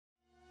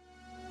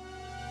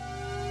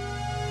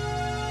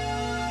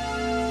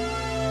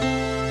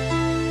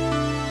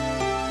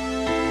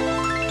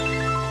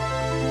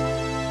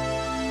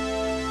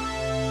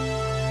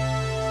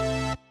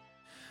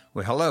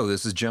Well, hello,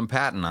 this is Jim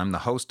Patton. I'm the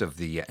host of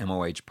the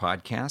MOH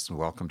podcast, and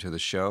welcome to the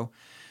show.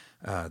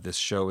 This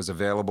show is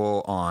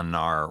available on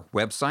our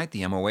website,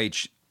 the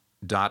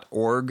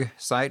MOH.org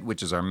site,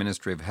 which is our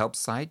Ministry of Help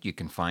site. You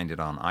can find it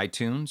on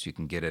iTunes. You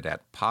can get it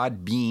at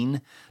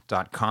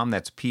podbean.com.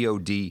 That's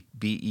Podbean,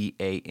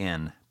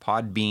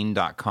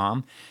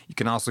 podbean.com. You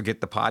can also get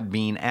the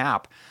Podbean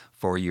app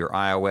for your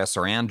iOS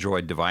or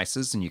Android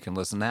devices, and you can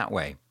listen that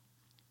way.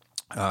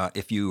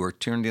 If you were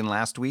tuned in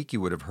last week,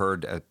 you would have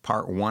heard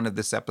part one of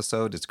this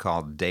episode. It's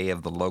called Day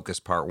of the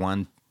Locust Part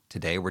 1.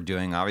 Today we're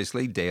doing,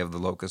 obviously, Day of the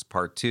Locust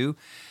Part 2.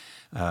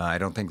 I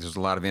don't think there's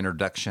a lot of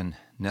introduction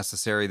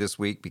necessary this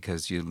week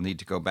because you'll need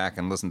to go back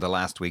and listen to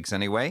last week's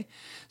anyway.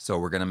 So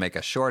we're going to make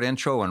a short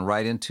intro and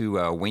right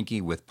into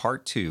Winky with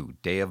Part 2,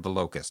 Day of the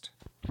Locust.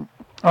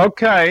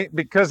 Okay,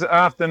 because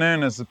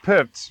afternoon is the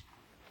pips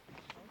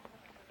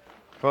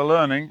for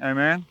learning,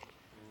 amen?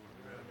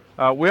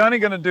 We're only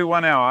going to do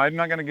 1 hour. I'm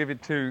not going to give you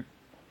 2.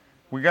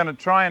 We're going to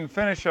try and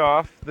finish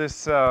off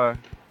this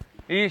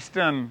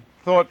Eastern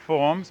thought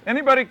forms.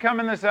 Anybody come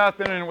in this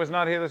afternoon and was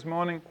not here this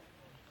morning?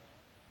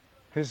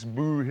 Hiss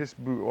boo,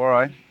 all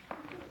right.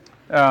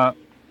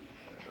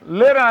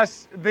 Let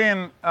us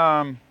then,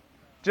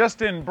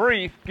 just in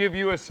brief, give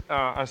you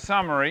a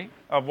summary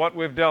of what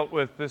we've dealt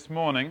with this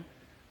morning.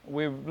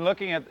 We're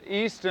looking at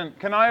Eastern.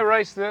 Can I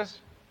erase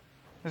this?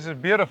 This is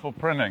beautiful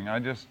printing. I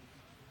just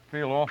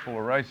feel awful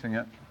erasing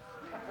it.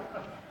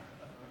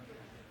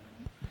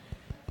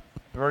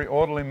 Very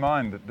orderly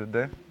mind that did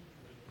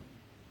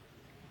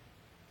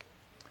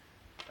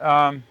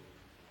that.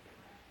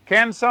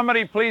 Can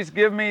somebody please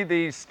give me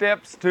the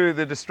steps to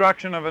the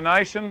destruction of a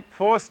nation?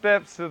 4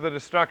 steps to the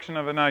destruction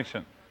of a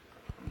nation.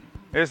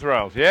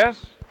 Israel's,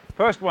 yes?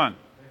 First one.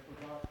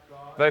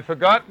 They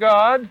forgot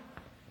God.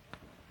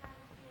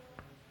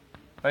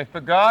 They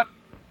forgot.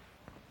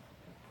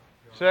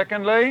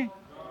 Secondly,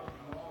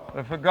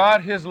 they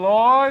forgot His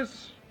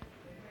laws.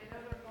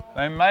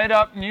 They made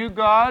up new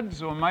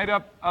gods or made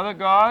up other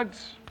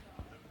gods.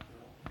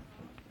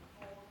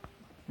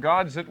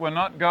 Gods that were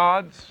not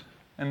gods.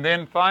 And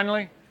then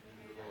finally,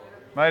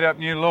 made up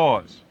new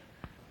laws.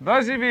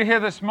 Those of you here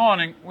this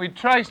morning, we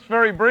traced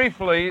very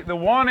briefly the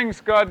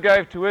warnings God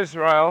gave to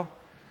Israel.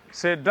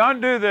 Said,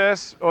 don't do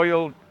this or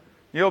you'll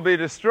be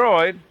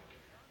destroyed.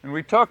 And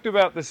we talked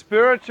about the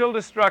spiritual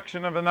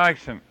destruction of a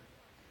nation.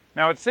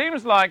 Now, it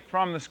seems like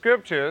from the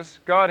Scriptures,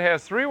 God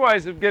has 3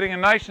 ways of getting a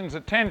nation's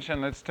attention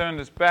that's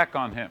turned its back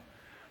on Him.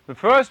 The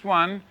first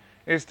one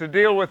is to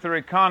deal with their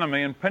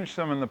economy and pinch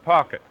them in the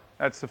pocket.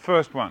 That's the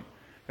first one.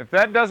 If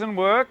that doesn't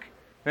work,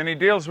 then He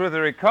deals with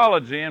their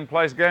ecology and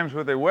plays games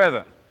with their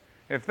weather.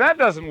 If that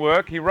doesn't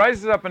work, He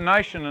raises up a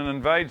nation and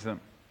invades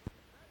them.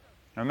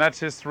 And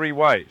that's His 3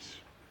 ways.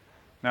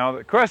 Now,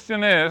 the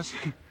question is,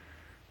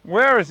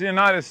 where is the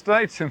United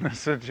States in this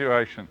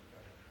situation?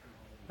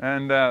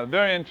 And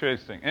very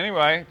interesting.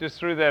 Anyway, just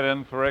threw that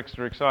in for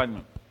extra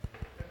excitement.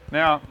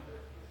 Now,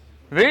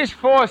 these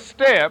 4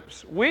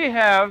 steps, we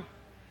have,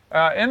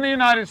 in the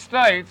United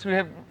States, we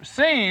have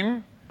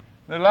seen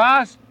the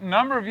last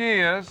number of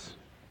years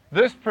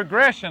this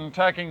progression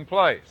taking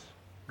place.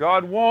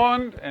 God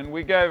warned, and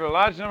we gave a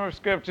large number of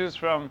scriptures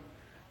from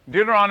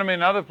Deuteronomy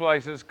and other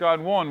places. God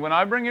warned, when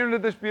I bring you into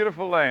this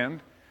beautiful land,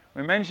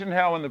 we mentioned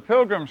how when the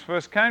Pilgrims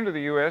first came to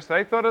the U.S.,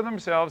 they thought of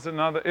themselves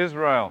another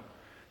Israel.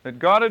 That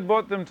God had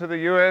brought them to the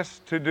U.S.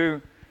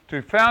 to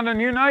found a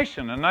new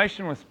nation, a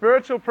nation with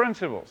spiritual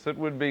principles that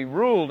would be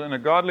ruled in a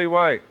godly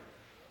way.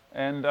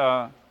 And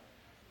the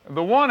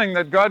warning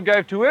that God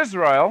gave to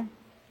Israel,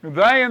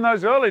 they in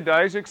those early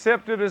days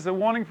accepted as a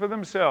warning for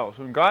themselves.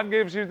 When God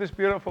gives you this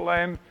beautiful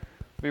land,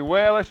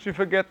 beware lest you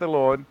forget the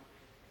Lord.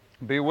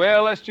 Beware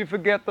lest you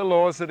forget the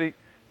laws that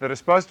are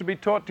supposed to be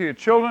taught to your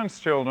children's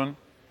children.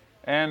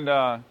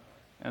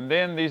 And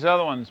then these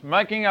other ones,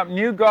 making up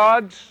new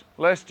gods,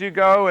 lest you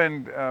go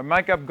and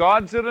make up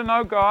gods that are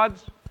no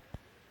gods,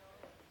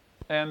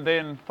 and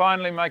then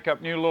finally make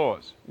up new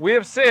laws. We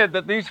have said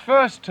that these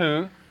first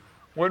 2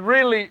 would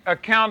really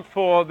account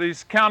for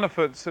these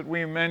counterfeits that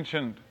we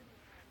mentioned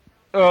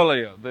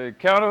earlier. The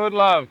counterfeit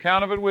love,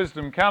 counterfeit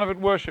wisdom, counterfeit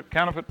worship,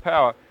 counterfeit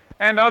power,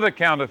 and other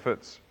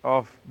counterfeits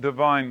of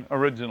divine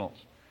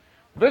originals.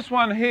 This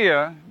one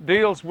here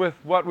deals with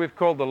what we've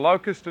called the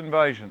Locust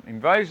invasion.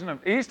 Invasion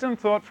of Eastern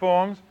thought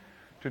forms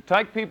to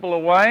take people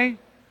away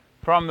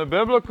from the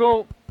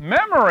biblical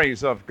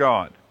memories of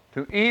God.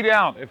 To eat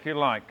out, if you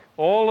like,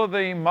 all of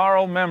the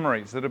moral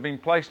memories that have been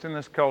placed in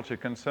this culture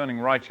concerning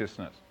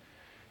righteousness.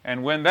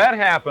 And when that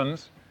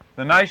happens,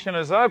 the nation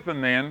is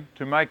open then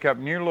to make up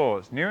new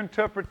laws, new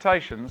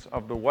interpretations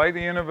of the way the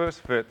universe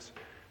fits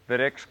that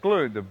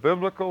exclude the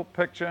biblical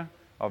picture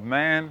of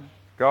man,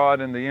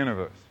 God, and the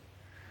universe.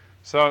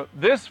 So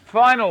this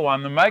final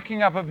one, the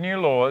making up of new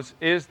laws,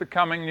 is the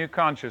coming new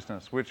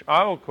consciousness, which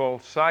I will call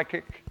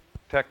psychic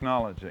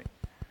technology.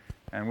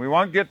 And we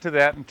won't get to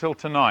that until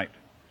tonight.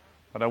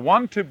 But I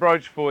want to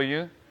broach for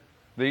you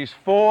these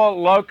 4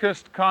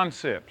 locust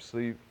concepts,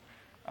 the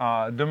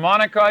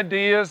demonic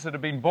ideas that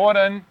have been brought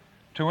in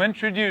to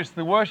introduce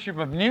the worship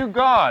of new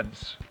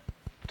gods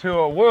to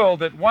a world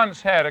that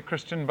once had a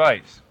Christian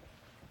base.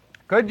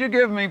 Could you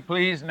give me,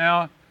 please,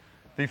 now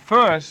the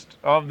first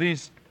of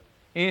these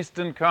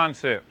Eastern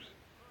concepts?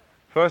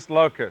 First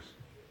locus.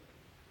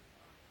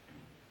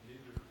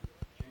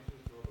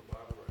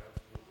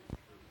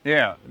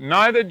 Yeah,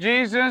 neither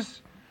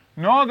Jesus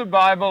nor the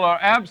Bible are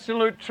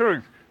absolute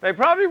truth. They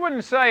probably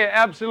wouldn't say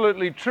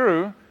absolutely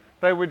true.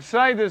 They would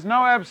say there's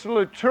no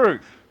absolute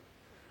truth.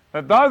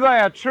 That though they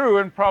are true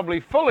and probably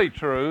fully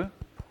true,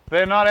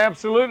 they're not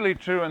absolutely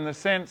true in the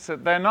sense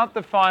that they're not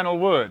the final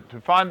word.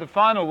 To find the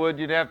final word,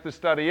 you'd have to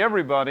study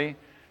everybody,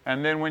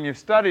 and then when you've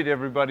studied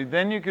everybody,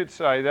 then you could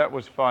say that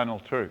was final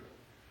truth.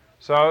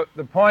 So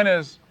the point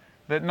is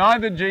that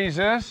neither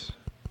Jesus,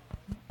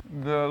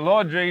 the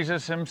Lord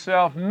Jesus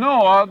himself,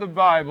 nor the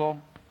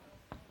Bible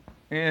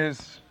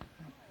is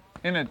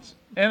in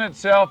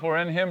itself or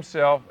in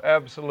himself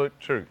absolute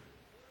truth.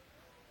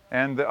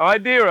 And the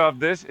idea of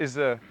this is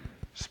a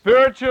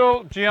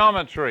spiritual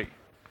geometry,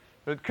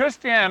 that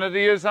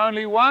Christianity is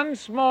only one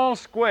small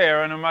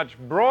square in a much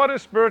broader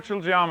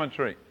spiritual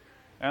geometry,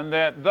 and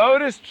that though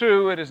it is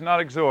true, it is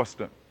not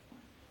exhaustive.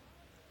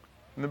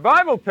 And the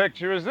Bible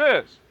picture is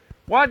this: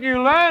 what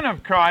you learn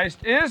of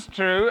Christ is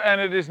true,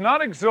 and it is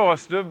not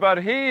exhaustive,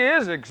 but he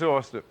is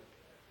exhaustive.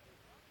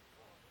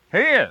 He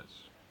is.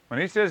 When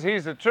he says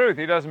he's the truth,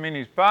 he doesn't mean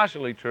he's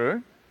partially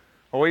true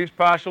or he's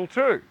partial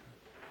truth.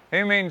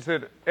 He means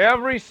that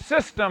every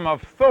system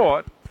of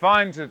thought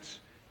finds its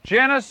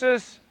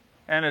Genesis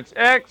and its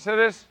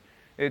Exodus,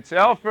 its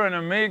Alpha and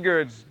Omega,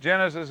 its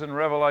Genesis and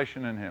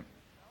Revelation in him.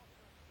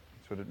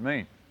 That's what it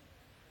means.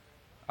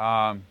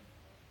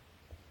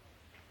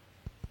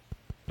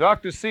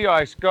 Dr.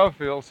 C.I.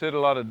 Scofield said a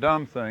lot of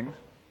dumb things,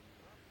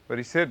 but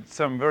he said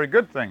some very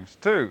good things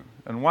too.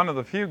 And one of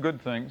the few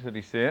good things that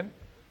he said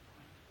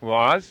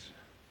was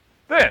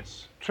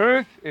this: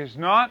 truth is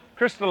not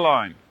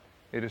crystalline,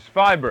 it is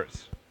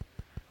fibrous.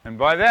 And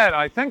by that,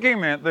 I think he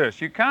meant this: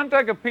 you can't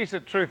take a piece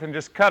of truth and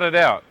just cut it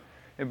out.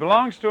 It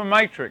belongs to a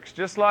matrix,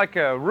 just like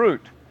a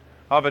root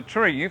of a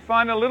tree. You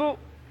find a little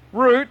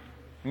root,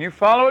 and you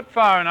follow it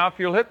far enough,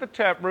 you'll hit the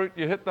taproot,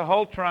 you hit the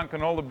whole trunk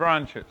and all the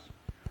branches.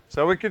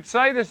 So we could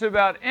say this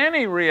about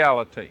any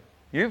reality.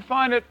 You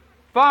find it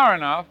far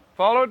enough,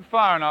 follow it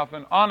far enough,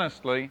 and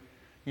honestly,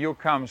 you'll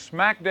come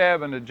smack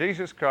dab into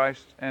Jesus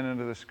Christ and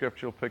into the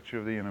scriptural picture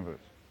of the universe.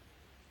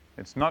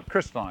 It's not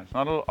crystalline. It's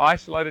not a little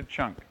isolated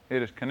chunk.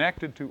 It is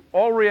connected to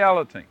all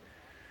reality.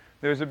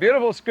 There's a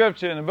beautiful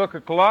scripture in the book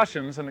of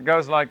Colossians, and it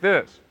goes like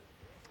this: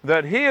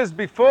 that he is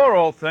before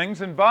all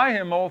things, and by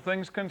him all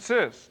things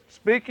consist.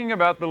 Speaking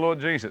about the Lord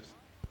Jesus,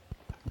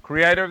 the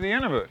creator of the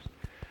universe.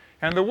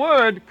 And the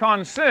word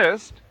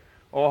consist,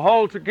 or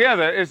hold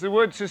together, is the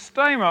word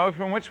systemo,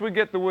 from which we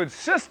get the word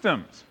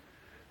systems.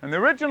 And the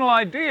original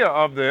idea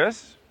of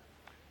this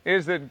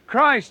is that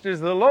Christ is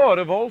the Lord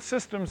of all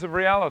systems of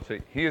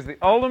reality. He is the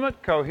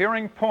ultimate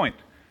cohering point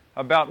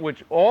about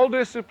which all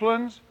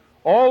disciplines,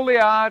 all the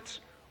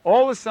arts,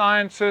 all the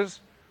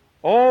sciences,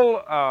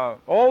 all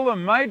the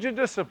major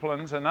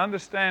disciplines and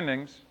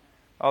understandings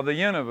of the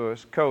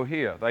universe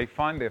cohere. They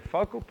find their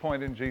focal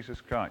point in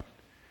Jesus Christ.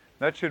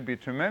 That should be a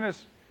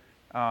tremendous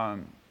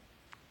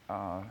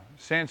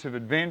sense of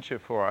adventure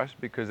for us,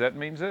 because that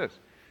means this: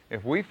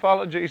 if we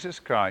follow Jesus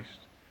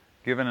Christ,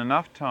 given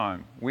enough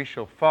time, we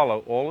shall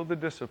follow all of the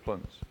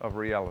disciplines of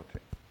reality.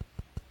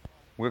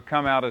 We'll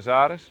come out as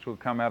artists, we'll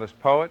come out as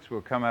poets,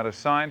 we'll come out as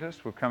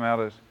scientists, we'll come out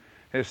as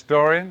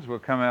historians, we'll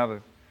come out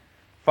as...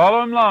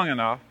 Follow him long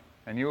enough,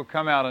 and you will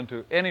come out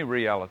into any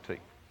reality.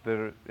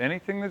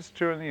 Anything that's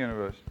true in the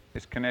universe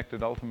is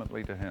connected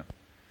ultimately to him.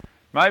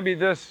 Maybe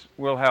this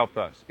will help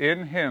us.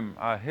 In him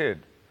are hid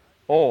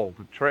all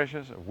the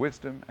treasures of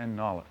wisdom and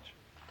knowledge.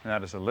 And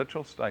that is a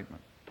literal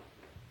statement.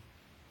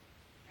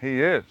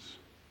 He is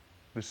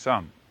the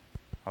sum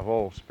of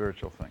all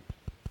spiritual things.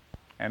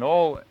 And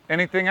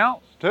anything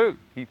else, too.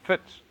 He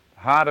fits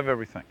the heart of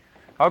everything.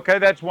 Okay,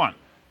 that's one.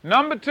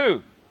 Number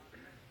two,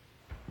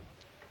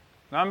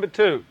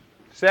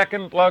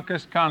 second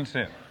locust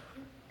concept.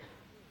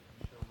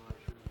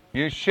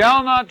 You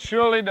shall not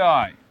surely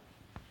die.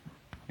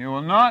 You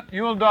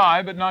will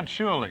die, but not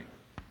surely.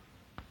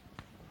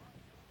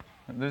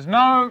 There's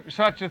no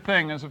such a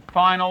thing as a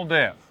final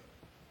death.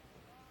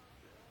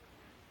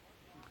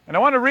 And I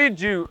want to read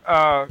you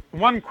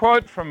one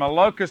quote from a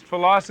Locust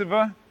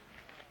philosopher.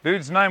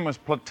 Dude's name was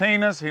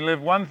Plotinus. He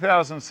lived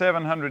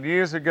 1,700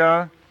 years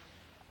ago.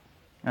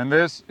 And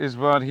this is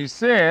what he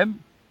said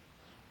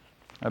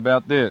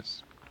about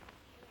this.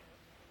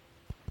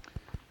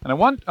 And I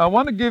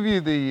want to give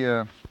you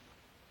the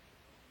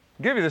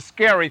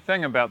scary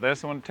thing about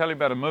this. I want to tell you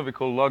about a movie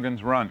called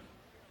Logan's Run.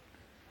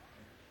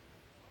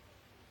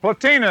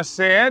 Plotinus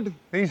said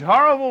these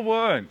horrible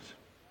words: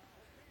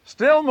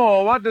 "Still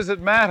more, what does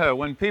it matter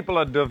when people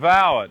are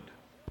devoured,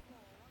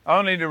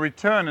 only to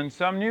return in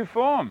some new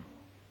form?"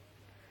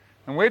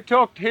 And we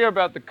talked here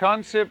about the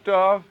concept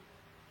of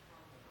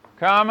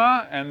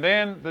karma, and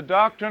then the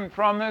doctrine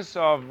from this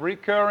of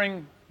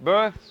recurring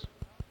births,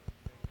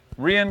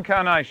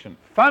 reincarnation.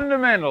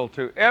 Fundamental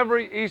to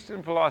every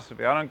Eastern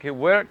philosophy. I don't care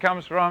where it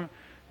comes from.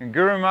 In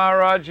Guru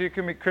Maharaj, it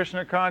can be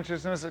Krishna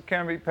consciousness, it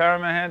can be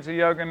Paramahansa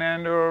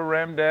Yogananda or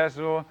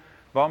Ramdas or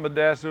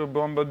Bombadas or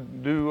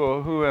Bombadu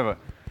or whoever.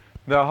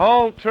 The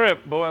whole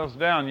trip boils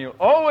down. You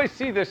always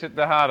see this at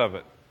the heart of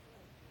it.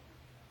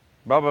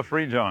 Baba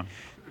Free John.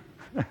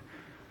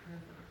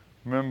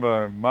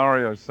 Remember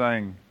Mario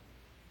saying,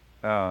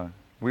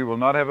 we will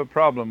not have a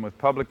problem with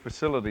public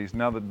facilities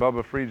now that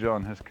Baba Free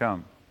John has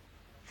come.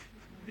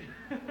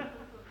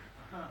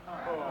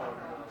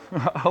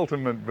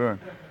 Ultimate burn.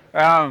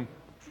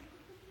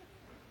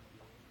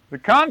 The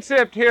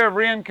concept here of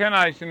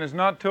reincarnation is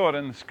not taught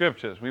in the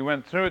scriptures. We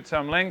went through at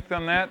some length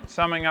on that,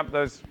 summing up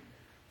those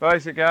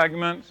basic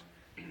arguments.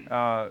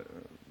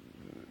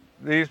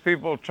 These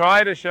people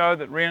try to show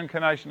that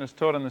reincarnation is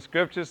taught in the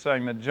scriptures,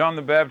 saying that John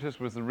the Baptist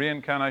was the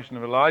reincarnation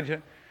of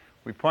Elijah.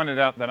 We pointed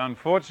out that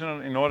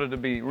unfortunately, in order to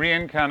be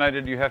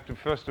reincarnated, you have to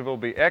first of all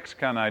be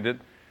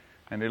excarnated.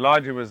 And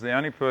Elijah was the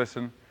only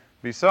person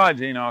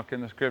besides Enoch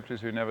in the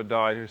scriptures who never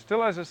died, who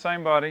still has the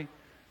same body.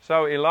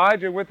 So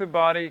Elijah with the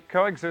body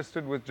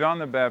coexisted with John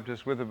the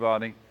Baptist with the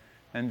body.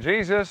 And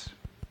Jesus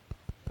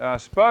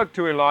spoke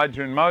to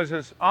Elijah and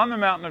Moses on the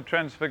mountain of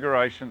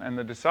transfiguration, and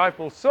the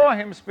disciples saw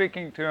him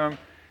speaking to him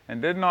and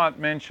did not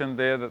mention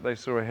there that they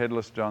saw a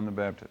headless John the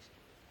Baptist.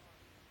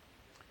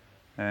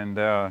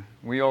 And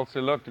we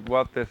also looked at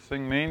what this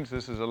thing means.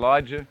 This is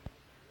Elijah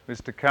who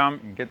is to come,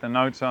 and get the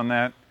notes on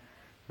that.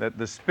 That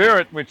the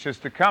Spirit which is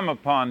to come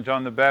upon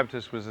John the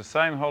Baptist was the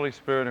same Holy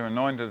Spirit who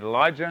anointed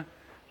Elijah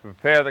to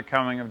prepare the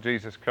coming of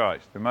Jesus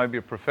Christ. There may be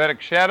a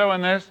prophetic shadow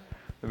in this,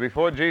 that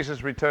before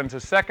Jesus returns a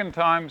second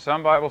time,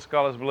 some Bible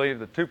scholars believe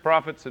the two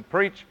prophets that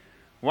preach,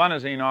 one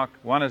is Enoch,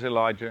 one is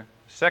Elijah.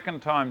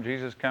 Second time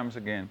Jesus comes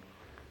again,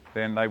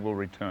 then they will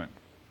return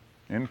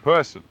in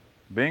person,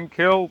 being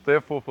killed,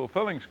 therefore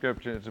fulfilling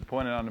Scripture. It's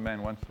appointed unto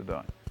man once to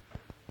die,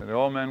 that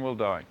all men will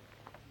die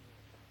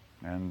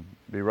and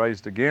be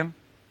raised again,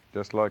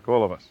 just like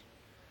all of us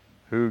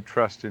who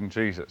trust in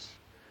Jesus.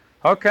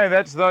 Okay,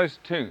 that's those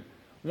two.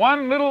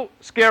 One little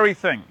scary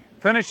thing.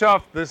 Finish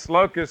off this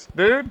Locust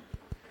dude.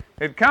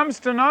 It comes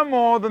to no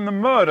more than the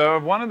murder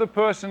of one of the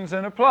persons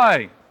in a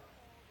play.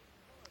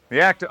 The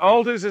actor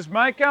alters his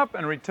makeup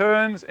and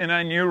returns in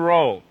a new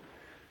role.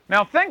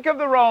 Now think of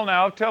the role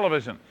now of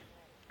television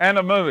and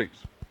of movies.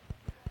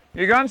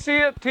 You go and see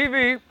a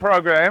TV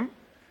program,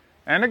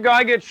 and a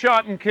guy gets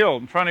shot and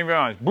killed in front of your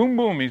eyes. Boom,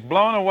 boom, he's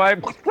blown away.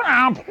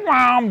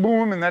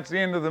 Boom, and that's the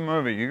end of the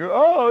movie. You go,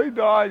 oh, he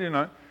died, you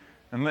know.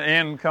 And the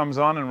end comes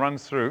on and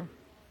runs through.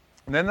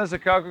 And then there's a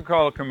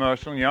Coca-Cola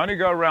commercial, and you only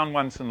go around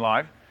once in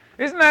life.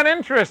 Isn't that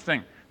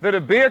interesting that a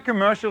beer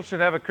commercial should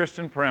have a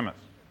Christian premise?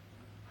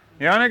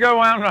 You only go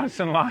around once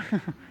in life.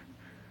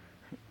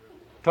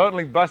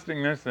 Totally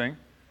busting this thing.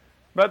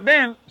 But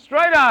then,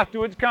 straight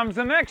afterwards comes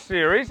the next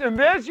series, and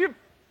there's your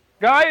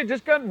guy who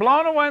just got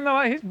blown away in the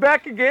light. He's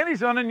back again.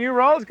 He's on a new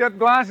role. He's got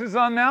glasses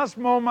on now,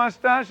 small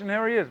mustache, and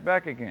here he is,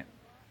 back again.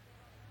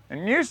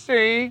 And you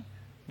see,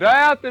 day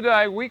after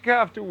day, week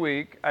after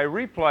week, a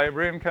replay of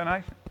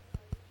reincarnation.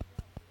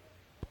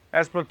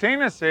 As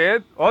Plotinus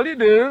said, all you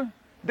do,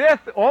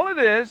 death, all it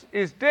is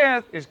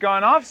death is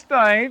going off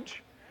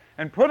stage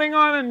and putting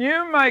on a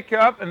new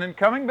makeup and then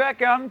coming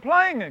back out and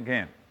playing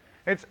again.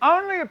 It's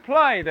only a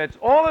play, that's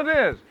all it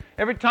is.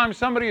 Every time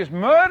somebody is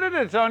murdered,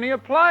 it's only a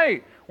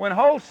play. When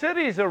whole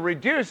cities are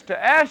reduced to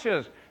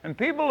ashes and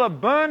people are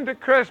burned to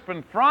crisp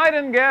and fried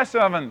in gas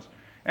ovens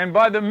and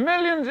by the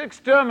millions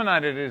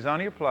exterminated, it is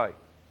only a play.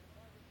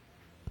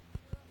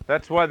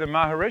 That's why the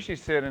Maharishi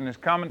said in his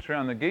commentary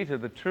on the Gita,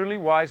 the truly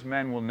wise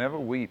man will never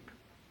weep.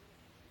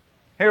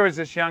 Here is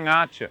this young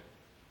archer.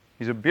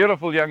 He's a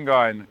beautiful young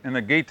guy in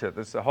the Gita.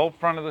 That's the whole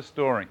front of the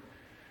story.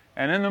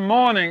 And in the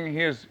morning,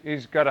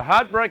 he's got a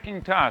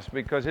heartbreaking task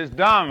because his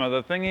dharma,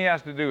 the thing he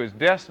has to do, his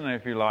destiny,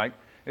 if you like,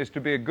 is to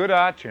be a good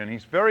archer. And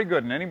he's very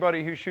good, and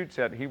anybody who shoots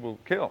at, he will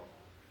kill.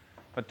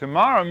 But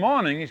tomorrow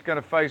morning, he's got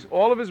to face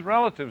all of his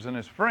relatives and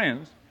his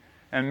friends,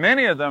 and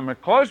many of them are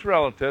close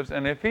relatives,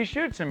 and if he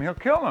shoots him, he'll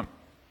kill them.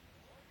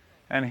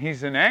 And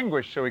he's in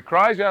anguish, so he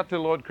cries out to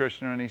Lord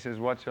Krishna, and he says,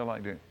 what shall I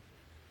do?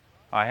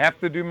 I have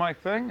to do my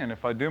thing, and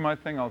if I do my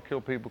thing, I'll kill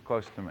people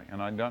close to me,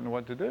 and I don't know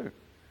what to do.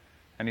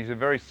 And he's a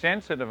very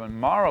sensitive and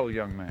moral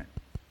young man.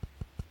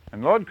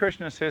 And Lord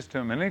Krishna says to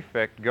him, in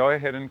effect, go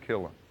ahead and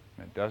kill them.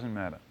 It doesn't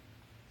matter.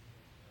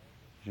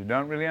 You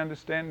don't really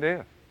understand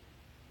death.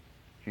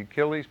 If you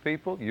kill these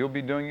people, you'll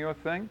be doing your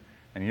thing,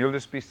 and you'll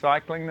just be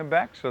cycling them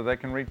back so they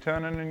can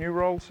return in a new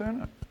role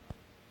sooner.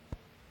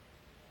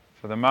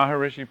 So the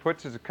Maharishi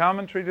puts as a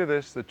commentary to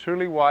this, the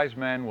truly wise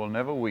man will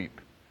never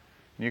weep.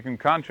 You can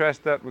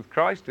contrast that with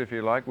Christ, if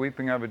you like,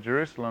 weeping over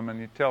Jerusalem, and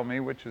you tell me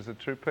which is a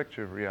true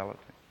picture of reality.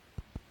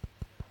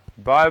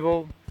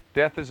 Bible,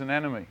 death is an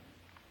enemy.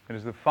 It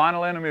is the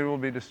final enemy that will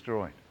be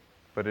destroyed,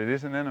 but it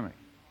is an enemy.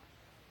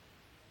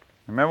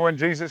 Remember when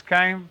Jesus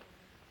came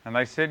and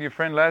they said, your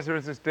friend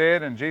Lazarus is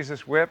dead, and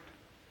Jesus wept?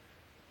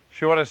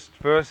 Shortest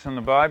verse in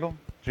the Bible,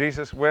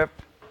 Jesus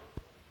wept.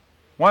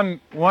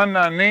 One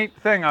neat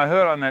thing I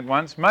heard on that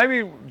once,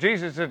 maybe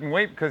Jesus didn't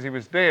weep because he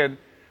was dead.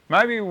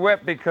 Maybe he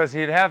wept because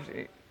he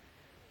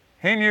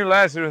he knew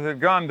Lazarus had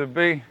gone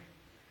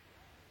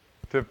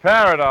to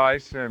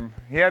paradise, and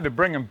he had to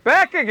bring him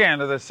back again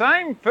to the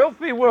same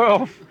filthy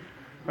world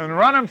and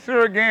run him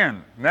through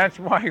again. And that's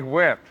why he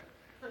wept.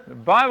 The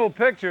Bible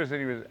pictures that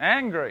he was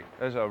angry.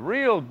 There's a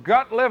real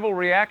gut-level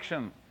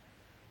reaction.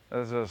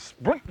 There's a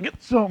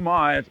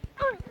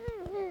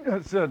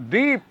it's a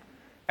deep,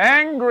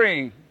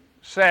 angry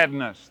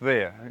sadness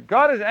there.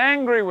 God is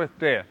angry with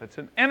death. It's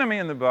an enemy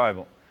in the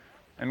Bible.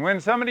 And when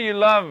somebody you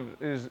love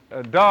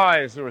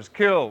dies or is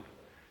killed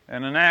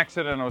in an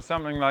accident or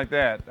something like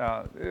that,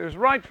 it was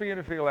right for you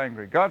to feel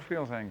angry. God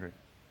feels angry.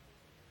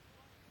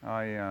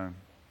 I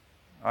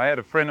had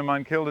a friend of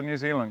mine killed in New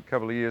Zealand a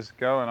couple of years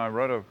ago, and I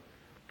wrote a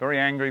very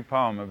angry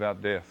poem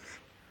about death.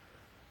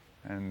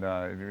 And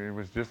it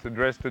was just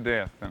addressed to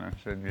death. And I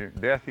said,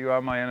 "Death, you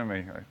are my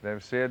enemy.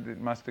 They've said it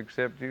must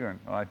accept you, and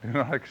I do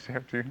not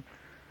accept you.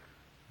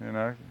 You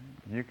know,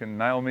 you can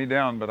nail me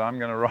down, but I'm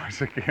going to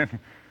rise again."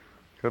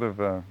 Could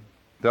have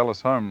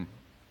Dallas Home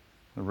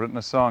written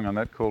a song on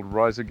that called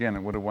 "Rise Again." It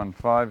would have won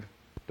 5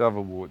 Dove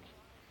Awards.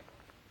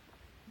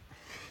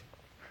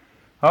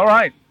 All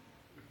right.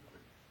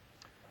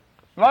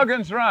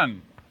 Logan's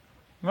Run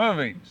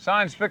movie,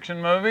 science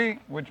fiction movie,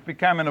 which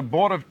became an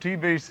abortive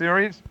TV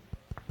series.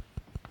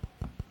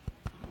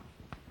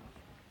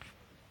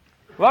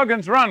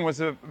 Logan's Run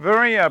was a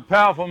very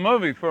powerful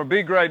movie for a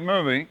B-grade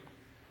movie.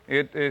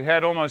 It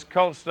had almost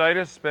cult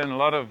status, spent a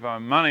lot of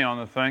money on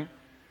the thing.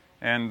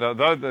 And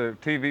though the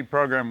TV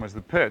program was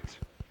The Pit,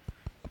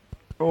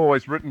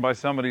 always written by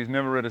somebody who's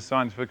never read a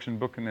science fiction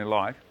book in their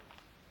life,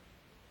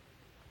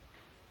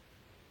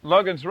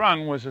 Logan's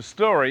Run was a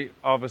story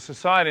of a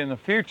society in the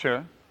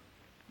future,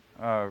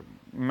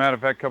 matter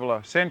of fact, a couple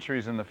of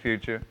centuries in the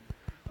future,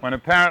 when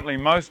apparently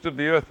most of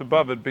the Earth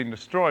above had been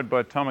destroyed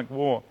by atomic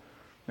war.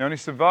 The only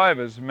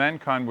survivors,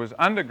 mankind, was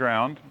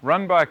underground,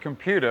 run by a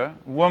computer,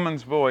 a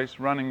woman's voice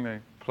running the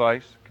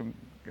place,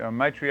 a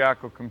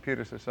matriarchal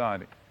computer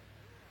society.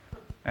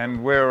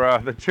 And where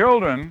the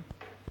children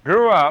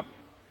grew up,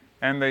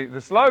 and the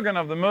slogan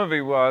of the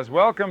movie was,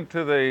 "Welcome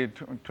to the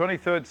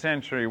 23rd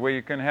century, where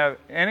you can have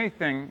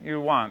anything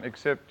you want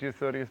except your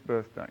 30th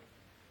birthday."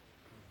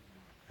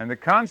 And the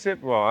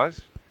concept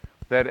was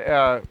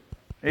that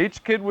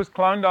each kid was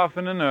cloned off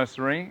in a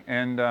nursery,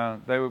 and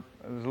there was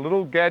a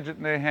little gadget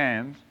in their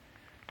hands.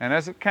 And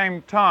as it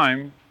came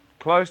time,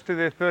 close to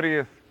their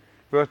 30th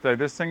birthday,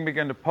 this thing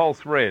began to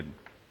pulse red.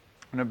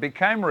 And it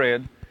became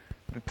red.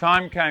 The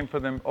time came for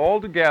them all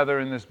to gather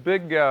in this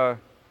big,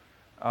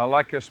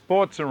 like a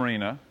sports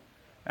arena.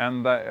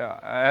 And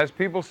as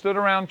people stood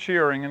around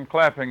cheering and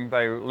clapping,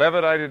 they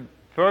levitated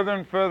further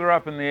and further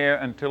up in the air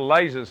until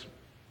lasers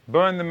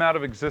burned them out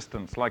of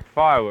existence, like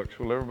fireworks,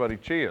 while everybody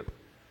cheered.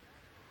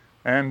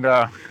 And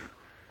there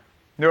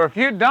were a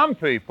few dumb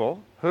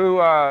people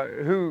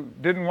who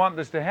didn't want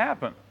this to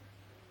happen.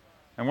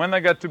 And when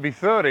they got to be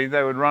 30,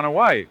 they would run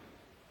away.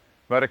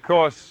 But of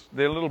course,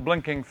 their little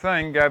blinking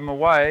thing gave them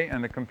away,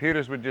 and the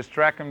computers would just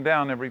track them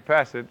down every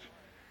passage.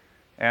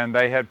 And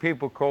they had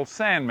people called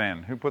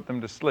Sandmen who put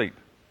them to sleep.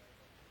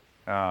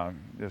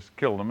 Just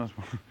killed them is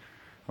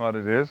what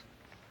it is.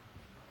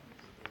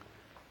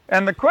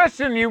 And the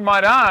question you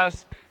might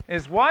ask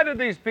is, why do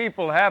these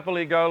people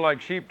happily go like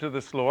sheep to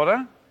the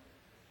slaughter,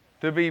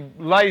 to be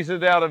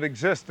lasered out of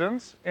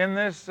existence in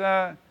this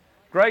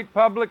great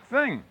public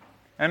thing?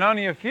 And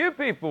only a few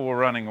people were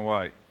running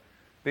away.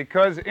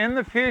 Because in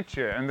the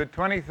future, in the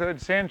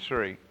 23rd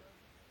century,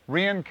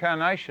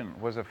 reincarnation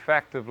was a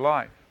fact of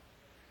life.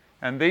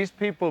 And these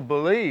people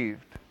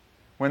believed,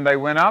 when they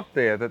went up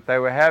there, that they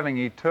were having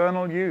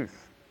eternal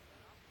youth.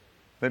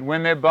 That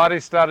when their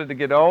bodies started to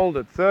get old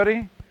at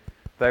 30,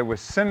 they were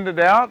cindered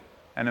out,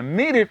 and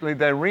immediately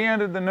they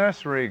re-entered the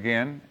nursery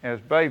again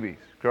as babies,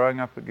 growing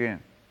up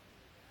again.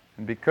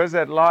 And because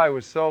that lie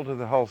was sold to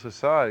the whole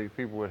society,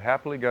 people would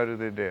happily go to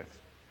their deaths.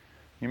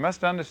 You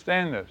must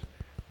understand this.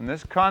 When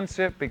this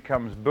concept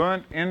becomes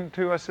burnt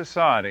into a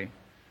society,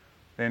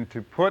 then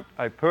to put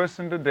a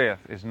person to death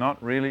is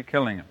not really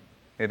killing him.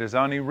 It is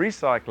only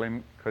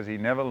recycling because he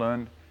never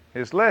learned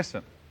his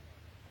lesson.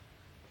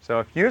 So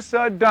if you're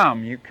so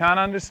dumb you can't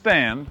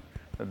understand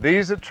that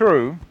these are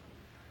true,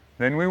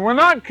 then we will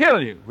not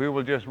kill you. We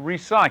will just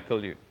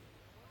recycle you.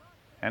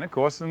 And of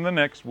course, in the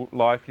next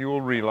life, you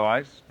will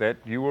realize that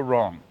you were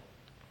wrong.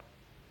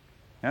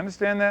 You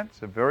understand that?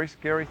 It's a very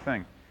scary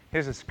thing.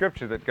 Here's a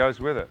scripture that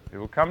goes with it. It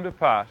will come to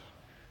pass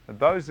that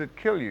those that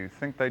kill you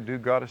think they do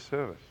God a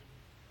service.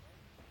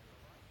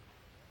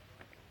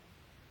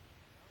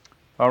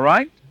 All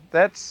right?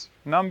 That's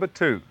number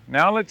 2.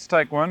 Now let's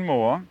take one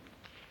more,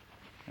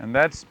 and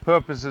that's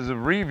purposes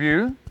of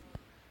review. I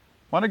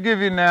want to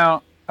give you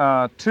now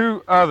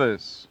 2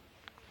 others.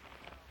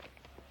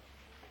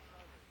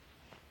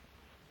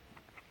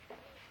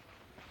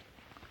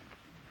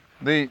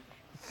 The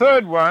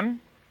third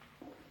one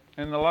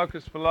in the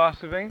Locust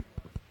philosophy,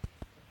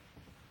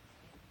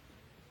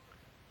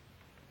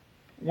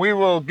 we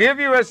will give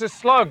you as a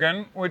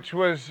slogan, which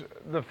was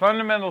the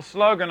fundamental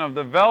slogan of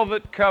the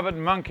velvet-covered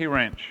monkey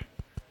wrench,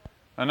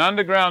 an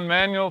underground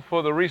manual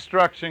for the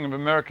restructuring of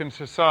American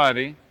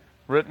society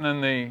written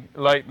in the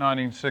late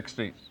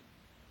 1960s.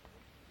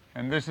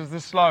 And this is the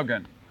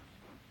slogan: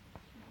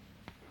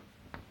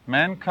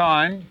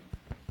 mankind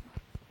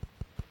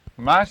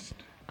must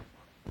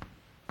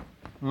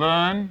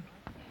learn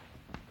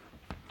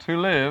to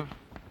live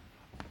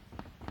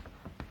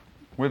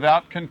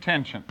without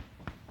contention.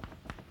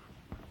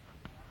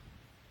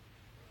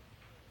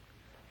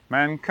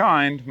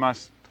 Mankind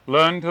must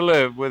learn to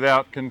live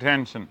without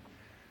contention.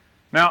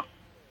 Now,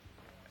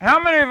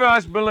 how many of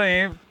us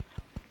believe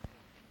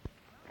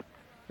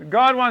that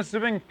God wants to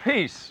bring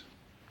peace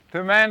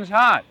to man's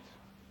hearts?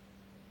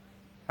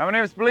 How many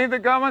of us believe that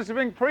God wants to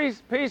bring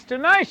peace to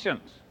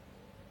nations?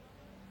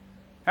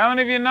 How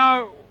many of you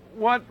know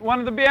what one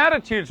of the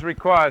Beatitudes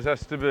requires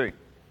us to be?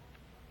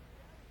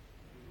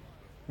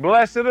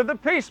 Blessed are the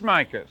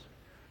peacemakers.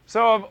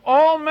 So of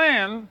all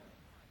men,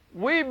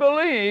 we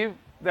believe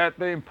that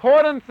the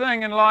important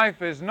thing in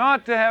life is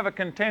not to have a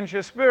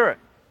contentious spirit.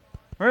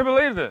 We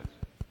believe this.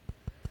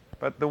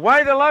 But the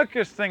way the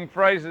Locust thing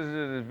phrases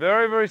it is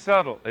very, very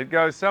subtle. It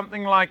goes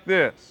something like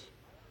this: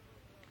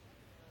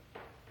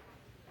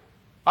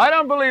 I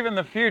don't believe in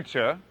the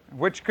future,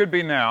 which could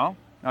be now,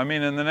 I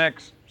mean in the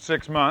next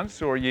 6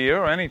 months or a year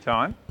or any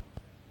time.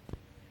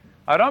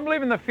 I don't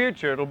believe in the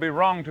future it'll be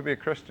wrong to be a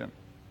Christian.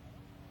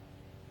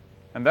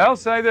 And they'll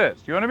say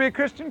this: do you want to be a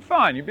Christian?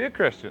 Fine, you be a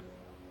Christian.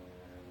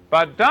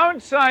 But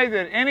don't say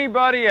that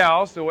anybody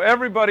else or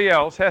everybody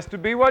else has to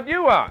be what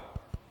you are.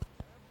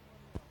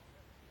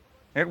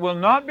 It will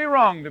not be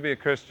wrong to be a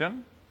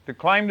Christian, to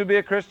claim to be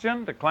a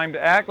Christian, to claim to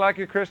act like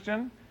a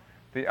Christian.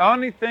 The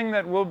only thing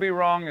that will be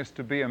wrong is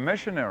to be a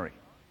missionary.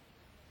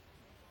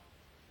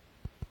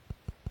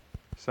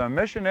 So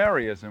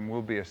missionaryism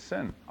will be a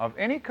sin, of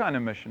any kind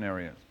of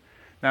missionaryism.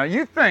 Now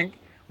you think,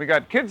 we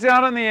got kids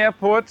out on the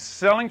airports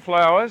selling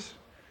flowers,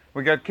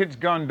 we got kids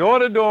going door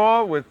to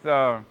door with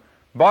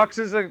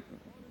boxes of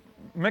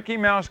Mickey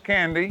Mouse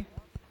candy,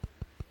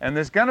 and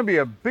there's going to be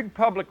a big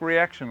public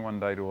reaction one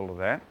day to all of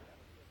that,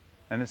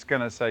 and it's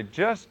going to say,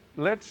 just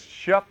let's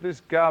shut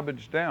this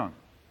garbage down.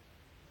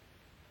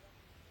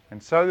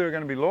 And so there are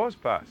going to be laws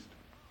passed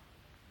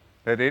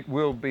that it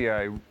will be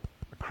a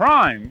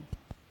crime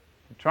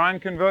to try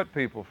and convert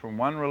people from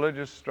one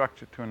religious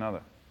structure to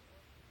another.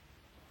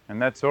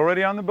 And that's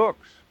already on the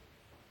books.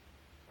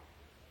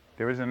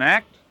 There is an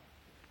act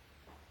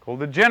called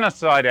the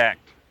Genocide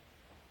Act.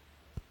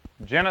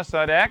 The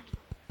Genocide Act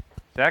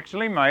has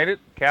actually made it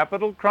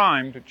capital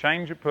crime to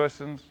change a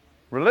person's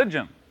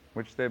religion,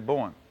 which they're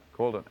born,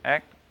 called an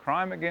act,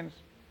 crime against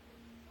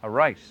a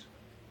race.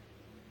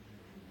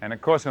 And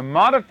of course a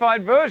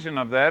modified version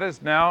of that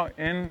is now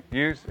in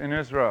use in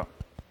Israel.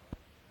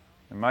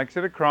 It makes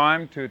it a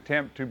crime to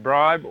attempt to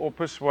bribe or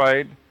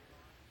persuade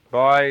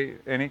by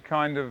any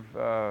kind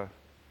of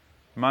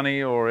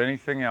money or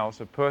anything else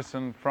a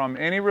person from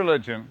any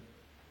religion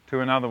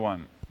to another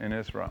one in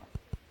Israel.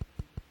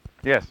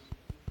 Yes.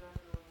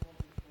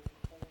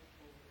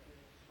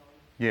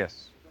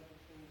 Yes.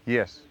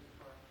 Yes.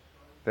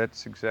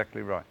 That's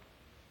exactly right.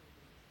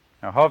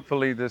 Now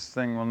hopefully this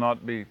thing will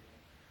not be,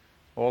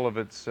 all of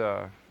its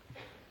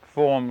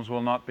forms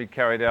will not be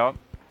carried out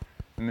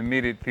in the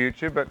immediate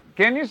future, but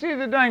can you see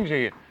the danger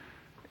here?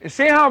 You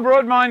see how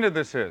broad-minded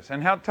this is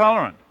and how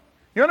tolerant.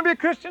 You want to be a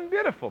Christian?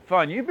 Beautiful.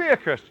 Fine, you be a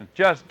Christian.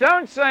 Just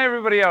don't say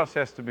everybody else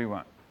has to be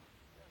one.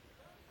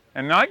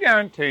 And I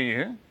guarantee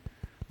you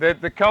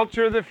that the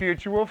culture of the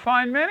future will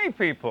find many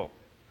people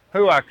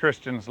who are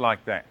Christians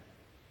like that.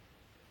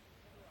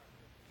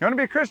 You want to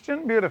be a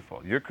Christian?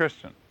 Beautiful. You're a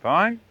Christian.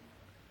 Fine. You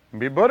can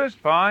be Buddhist?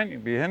 Fine. You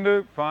can be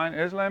Hindu? Fine.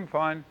 Islam?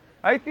 Fine.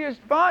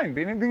 Atheist? Fine.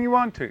 Be anything you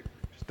want to.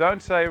 Just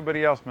don't say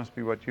everybody else must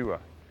be what you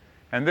are.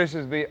 And this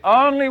is the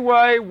only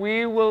way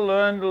we will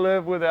learn to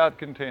live without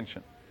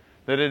contention.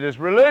 That it is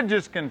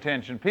religious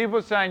contention.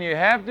 People saying you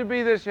have to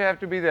be this, you have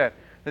to be that.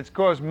 That's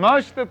caused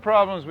most of the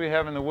problems we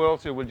have in the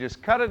world, so we'll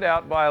just cut it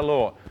out by a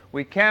law.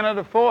 We cannot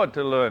afford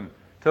to learn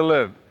to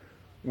live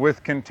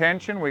with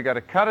contention. We've got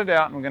to cut it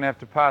out, and we're going to have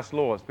to pass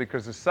laws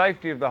because the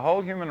safety of the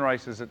whole human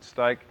race is at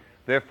stake.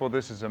 Therefore,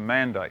 this is a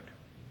mandate.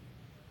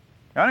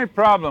 The only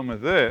problem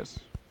with this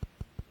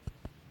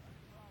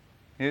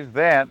is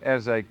that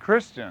as a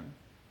Christian,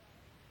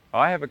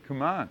 I have a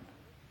command,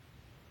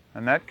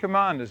 and that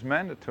command is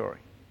mandatory.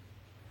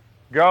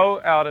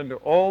 Go out into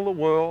all the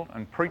world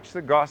and preach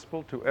the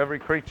gospel to every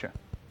creature.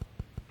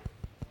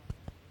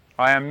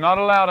 I am not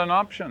allowed an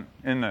option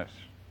in this.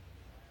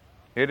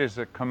 It is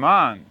a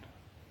command.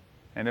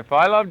 And if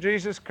I love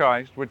Jesus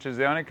Christ, which is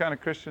the only kind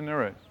of Christian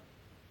there is,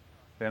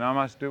 then I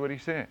must do what he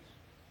says.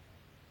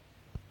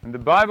 And the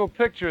Bible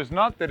picture is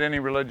not that any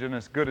religion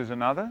is good as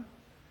another,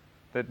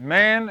 that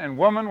man and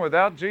woman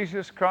without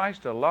Jesus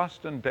Christ are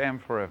lost and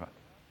damned forever.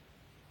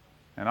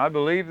 And I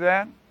believe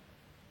that,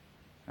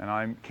 and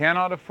I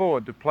cannot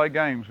afford to play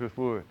games with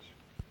words.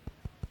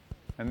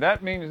 And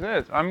that means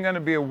this: I'm going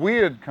to be a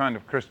weird kind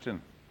of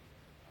Christian.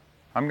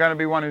 I'm going to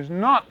be one who's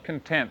not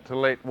content to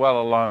let well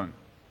alone.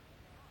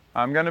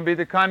 I'm going to be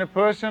the kind of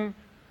person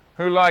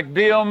who, like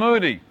D.L.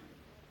 Moody,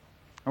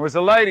 there was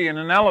a lady in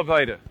an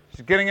elevator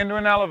She's getting into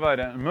an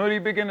elevator, and Moody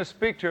began to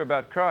speak to her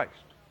about Christ.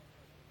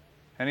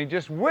 And he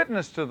just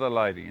witnessed to the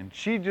lady, and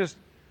she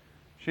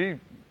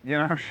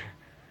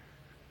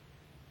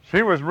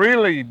was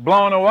really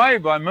blown away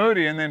by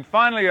Moody. And then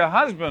finally her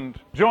husband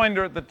joined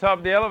her at the top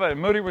of the elevator.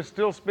 Moody was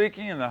still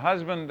speaking, and the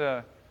husband,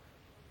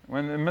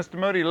 when Mr.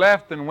 Moody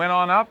left and went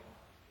on up,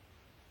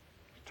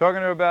 talking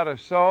to her about her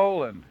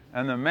soul,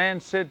 and the man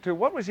said to her,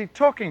 "What was he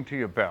talking to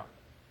you about?"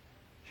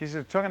 She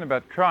said, "Talking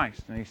about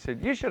Christ." And he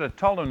said, "You should have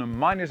told him to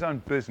mind his own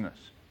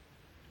business."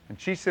 And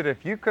she said,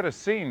 "If you could have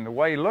seen the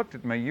way he looked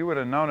at me, you would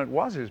have known it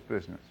was his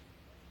business."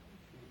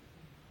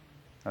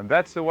 And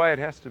that's the way it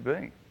has to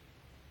be.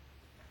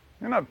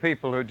 You're not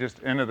people who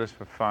just enter this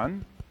for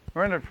fun.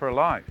 We're in it for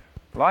life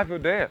or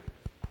death.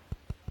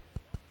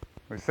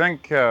 We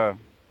think of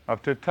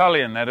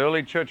Tertullian, that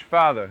early church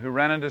father who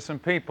ran into some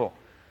people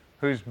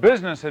whose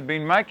business had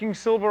been making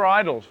silver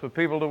idols for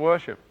people to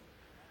worship.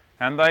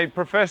 And they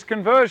professed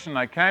conversion.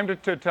 They came to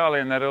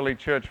Tertullian, that early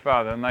church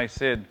father, and they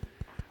said,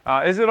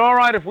 "Is it all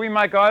right if we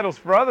make idols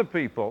for other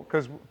people?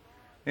 Because,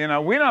 we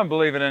don't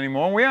believe it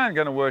anymore. We aren't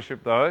going to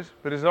worship those.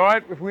 But is it all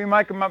right if we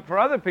make them up for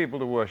other people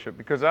to worship?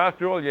 Because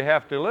after all, you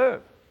have to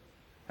live."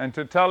 And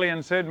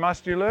Tertullian said,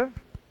 "Must you live?"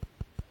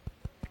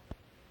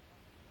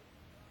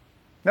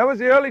 That was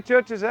the early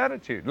church's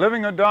attitude.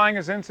 Living or dying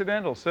is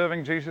incidental.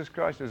 Serving Jesus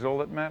Christ is all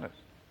that matters.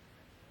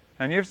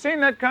 And you've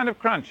seen that kind of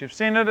crunch. You've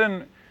seen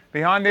it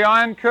behind the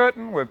Iron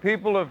Curtain, where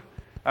people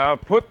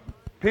have put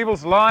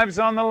people's lives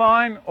on the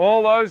line.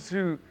 All those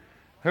who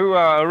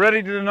are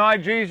ready to deny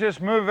Jesus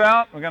move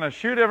out. We're going to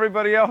shoot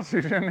everybody else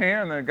who's in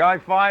here. And the guy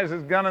fires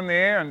his gun in the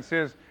air and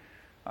says,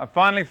 "I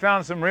finally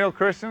found some real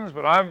Christians,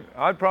 but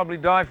I'd probably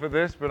die for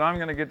this, but I'm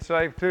going to get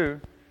saved too.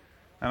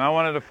 And I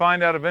wanted to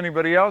find out if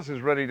anybody else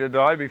is ready to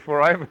die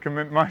before I ever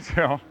commit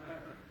myself."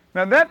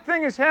 Now that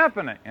thing is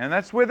happening, and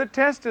that's where the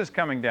test is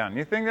coming down.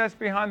 You think that's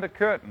behind the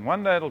curtain.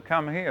 One day it'll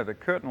come here. The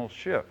curtain will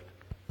shift.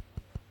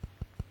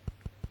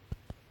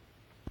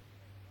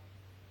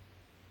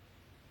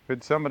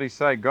 Heard somebody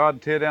say,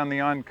 "God, tear down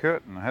the Iron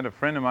Curtain." I had a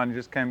friend of mine who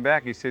just came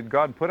back. He said,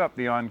 "God put up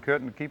the Iron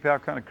Curtain to keep our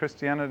kind of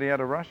Christianity out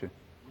of Russia."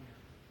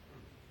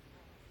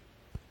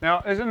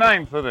 Now, there's a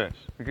name for this.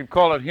 We could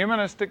call it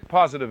humanistic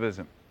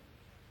positivism.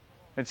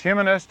 It's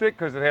humanistic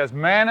because it has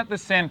man at the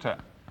center.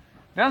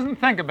 It doesn't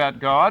think about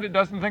God. It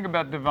doesn't think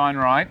about divine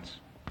rights.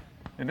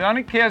 It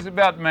only cares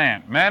about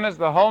man. Man is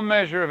the whole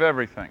measure of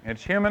everything.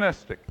 It's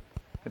humanistic.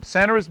 Its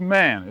center is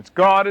man. Its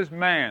God is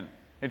man.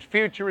 Its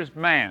future is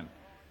man.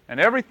 And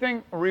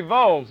everything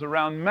revolves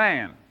around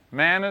man.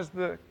 Man is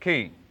the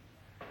key.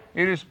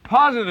 It is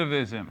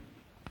positivism.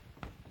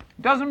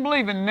 It doesn't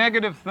believe in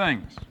negative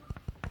things.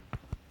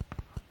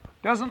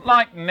 It doesn't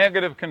like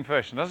negative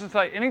confession. It doesn't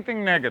say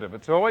anything negative.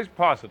 It's always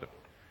positive.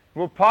 It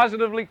will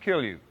positively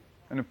kill you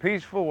in a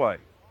peaceful way.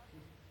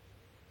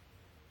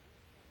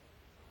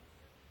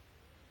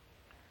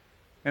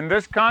 In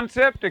this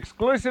concept,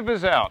 exclusive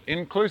is out,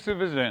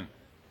 inclusive is in.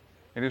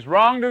 It is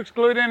wrong to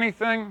exclude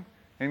anything.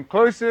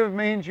 Inclusive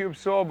means you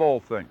absorb all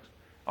things.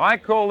 I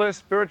call this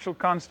spiritual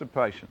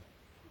constipation.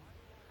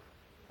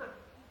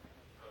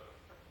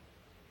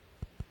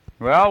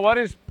 Well, what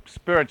is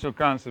spiritual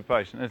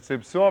constipation? It's the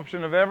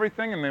absorption of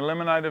everything and the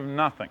elimination of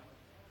nothing.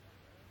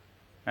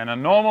 And a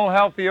normal,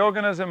 healthy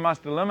organism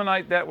must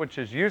eliminate that which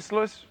is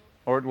useless,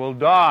 or it will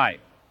die.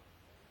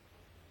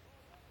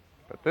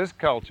 But this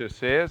culture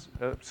says,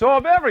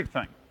 absorb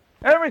everything.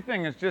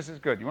 Everything is just as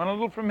good. You want a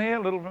little from here, a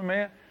little from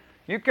here?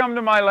 You come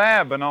to my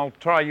lab and I'll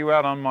try you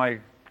out on my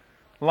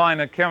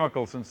line of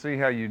chemicals and see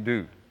how you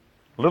do.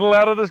 A little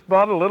out of this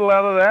bottle, a little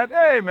out of that.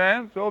 Hey,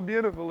 man, it's all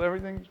beautiful.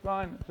 Everything's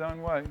fine its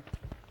own way.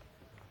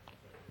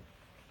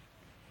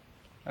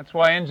 That's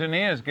why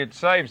engineers get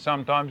saved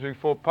sometimes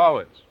before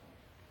poets.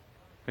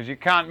 Because you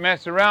can't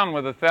mess around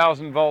with a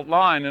 1,000-volt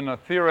line in a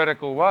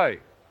theoretical way.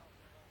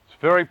 It's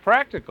very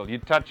practical. You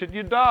touch it,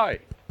 you die.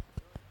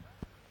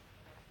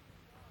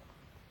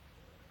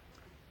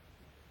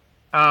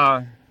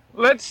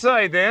 Let's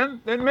say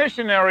then that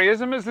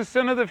missionaryism is the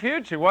sin of the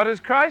future. What does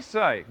Christ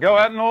say? Go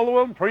out in all the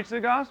world and preach the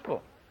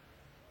gospel.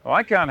 Oh,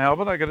 I can't help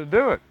it. I've got to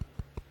do it.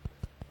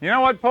 You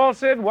know what Paul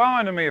said? Woe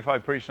unto me if I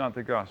preach not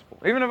the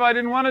gospel. Even if I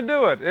didn't want to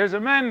do it, there's a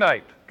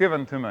mandate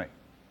given to me.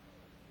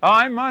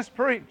 I must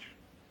preach.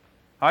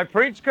 I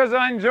preach because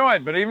I enjoy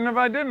it, but even if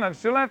I didn't, I'd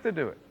still have to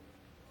do it.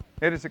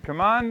 It is a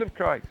command of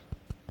Christ.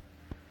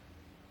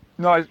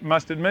 Now, I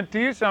must admit to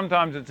you,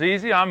 sometimes it's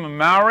easy. I'm a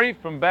Maori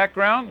from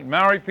background.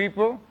 Maori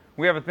people,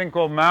 we have a thing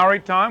called Maori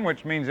time,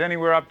 which means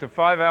anywhere up to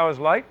 5 hours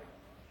late.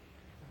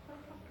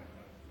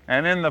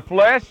 And in the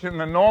flesh, in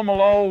the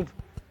normal old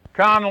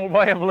carnal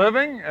way of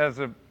living, as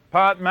a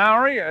part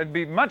Maori, it'd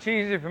be much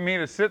easier for me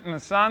to sit in the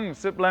sun and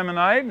sip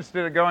lemonade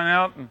instead of going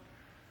out and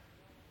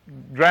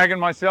dragging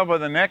myself by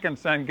the neck and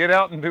saying, get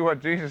out and do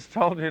what Jesus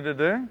told you to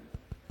do.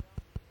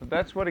 But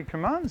that's what he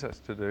commands us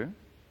to do.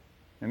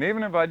 And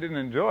even if I didn't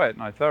enjoy it,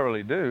 and I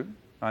thoroughly do,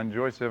 I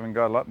enjoy serving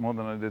God a lot more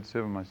than I did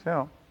serving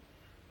myself.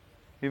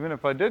 Even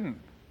if I didn't,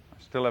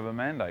 I still have a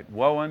mandate.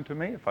 Woe unto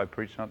me if I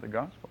preach not the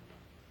gospel.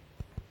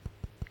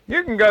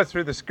 You can go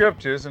through the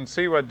scriptures and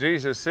see what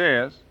Jesus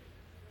says,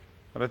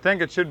 but I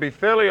think it should be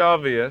fairly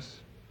obvious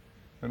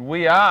that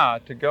we are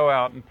to go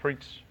out and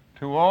preach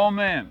to all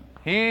men.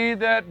 He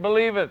that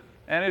believeth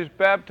and is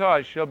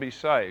baptized shall be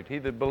saved. He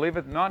that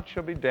believeth not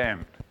shall be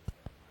damned.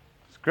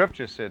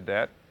 Scripture said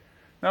that.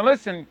 Now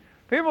listen,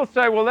 people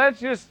say, well, that's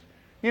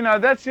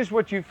just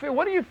what you feel.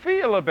 What do you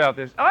feel about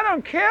this? I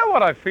don't care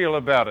what I feel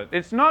about it.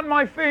 It's not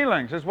my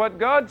feelings. It's what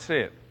God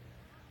said.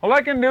 All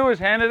I can do is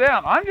hand it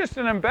out. I'm just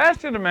an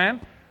ambassador,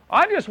 man.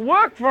 I just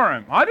worked for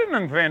him. I didn't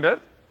invent it.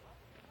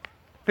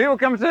 People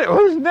come and say,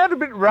 oh, isn't that a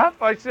bit rough?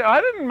 I say,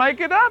 I didn't make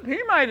it up. He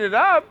made it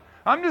up.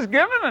 I'm just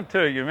giving it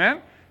to you,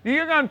 man.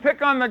 You're going to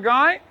pick on the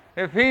guy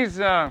if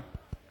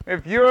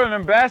you're an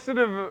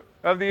ambassador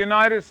of the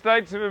United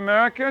States of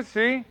America,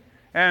 see?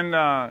 And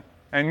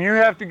you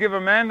have to give a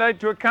mandate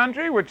to a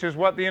country, which is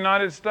what the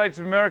United States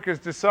of America has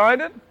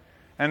decided,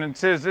 and it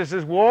says this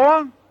is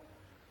war.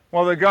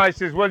 Well, the guy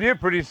says, well, you're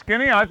pretty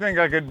skinny. I think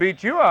I could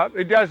beat you up.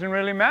 It doesn't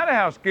really matter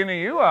how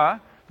skinny you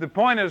are. The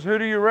point is, who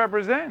do you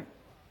represent?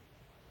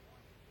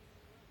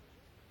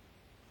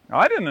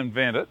 I didn't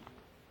invent it.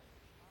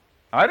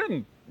 I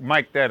didn't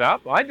make that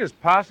up. I just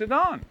pass it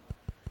on.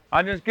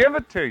 I just give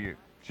it to you.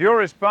 It's your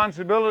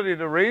responsibility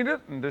to read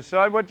it and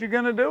decide what you're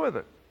going to do with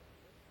it.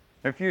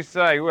 If you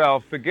say, well,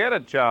 forget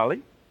it,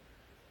 Charlie.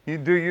 You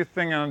do your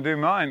thing and I'll do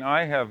mine.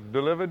 I have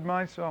delivered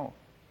my soul.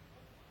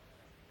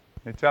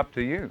 It's up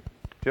to you.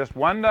 Just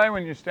one day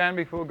when you stand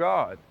before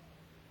God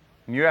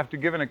and you have to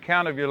give an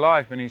account of your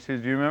life, and he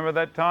says, do you remember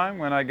that time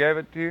when I gave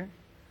it to you?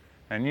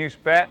 And you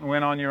spat and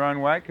went on your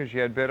own way because you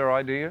had better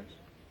ideas?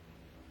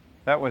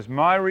 That was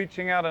my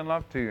reaching out in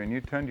love to you, and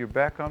you turned your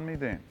back on me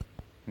then.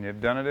 And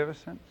you've done it ever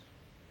since.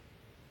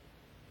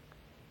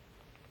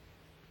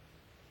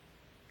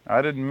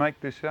 I didn't make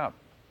this up.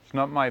 It's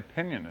not my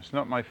opinion. It's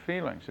not my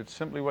feelings. It's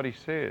simply what he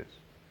says.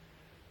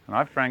 And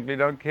I frankly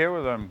don't care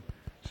whether I'm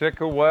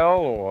sick or well,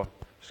 or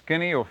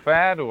skinny or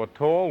fat, or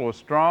tall or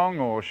strong,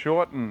 or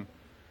short and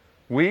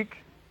weak.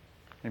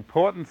 The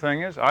important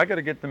thing is I got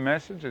to get the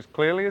message as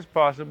clearly as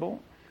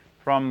possible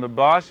from the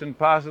boss and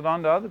pass it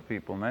on to other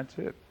people, and that's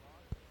it.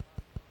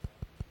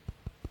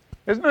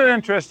 Isn't it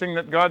interesting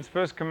that God's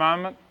first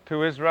commandment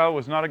to Israel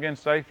was not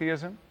against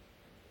atheism,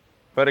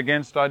 but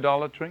against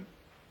idolatry?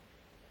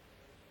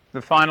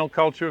 The final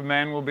culture of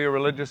man will be a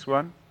religious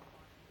one.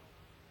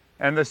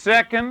 And the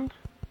second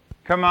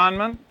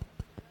commandment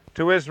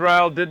to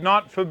Israel did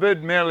not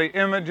forbid merely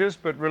images,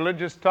 but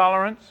religious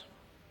tolerance.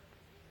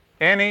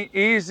 Any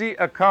easy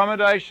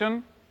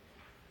accommodation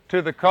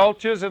to the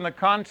cultures and the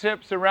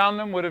concepts around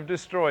them would have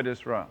destroyed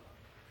Israel.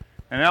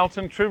 And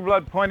Elton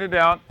Trueblood pointed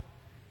out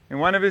in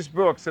one of his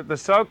books that the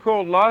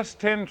so-called lost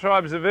 10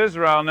 tribes of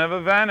Israel never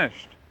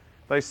vanished.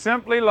 They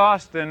simply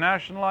lost their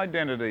national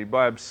identity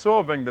by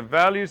absorbing the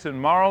values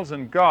and morals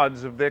and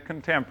gods of their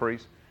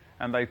contemporaries,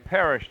 and they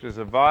perished as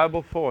a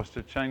viable force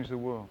to change the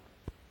world.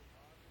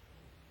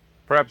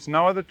 Perhaps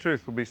no other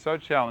truth will be so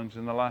challenged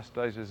in the last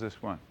days as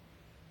this one.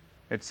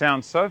 It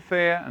sounds so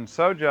fair and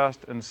so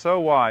just and so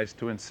wise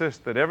to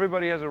insist that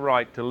everybody has a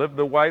right to live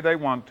the way they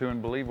want to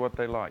and believe what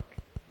they like.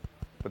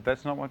 But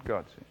that's not what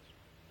God says.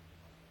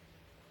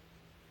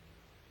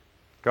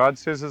 God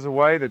says there's a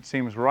way that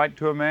seems right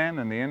to a man,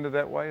 and the end of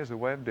that way is a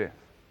way of death.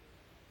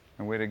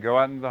 And we're to go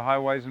out into the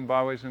highways and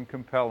byways and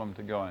compel them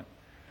to go in.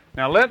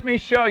 Now let me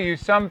show you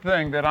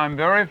something that I'm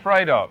very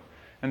afraid of,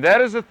 and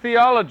that is a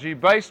theology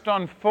based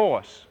on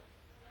force.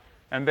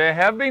 And there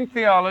have been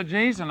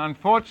theologies, and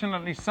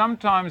unfortunately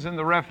sometimes in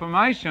the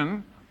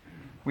Reformation,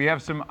 we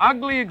have some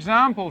ugly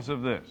examples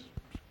of this.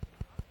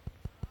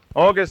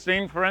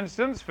 Augustine, for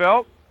instance,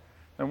 felt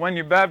that when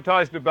you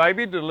baptized a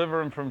baby to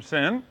deliver him from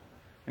sin,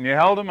 and you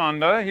held him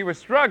under, he was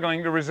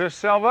struggling to resist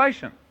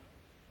salvation.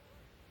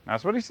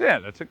 That's what he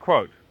said. That's a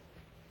quote.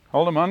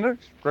 Hold him under,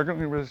 struggling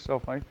to resist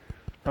salvation.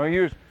 So he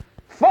used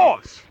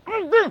force.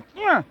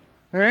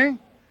 See?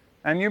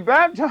 And you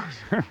baptize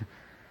him.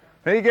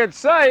 He gets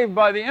saved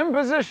by the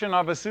imposition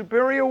of a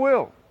superior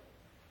will.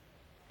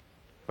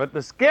 But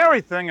the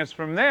scary thing is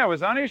from there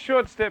was only a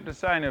short step to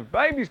saying if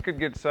babies could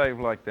get saved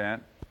like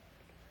that,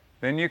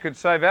 then you could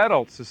save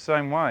adults the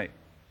same way.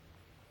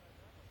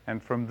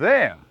 And from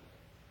there,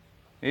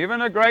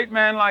 even a great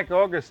man like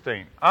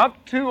Augustine,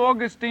 up to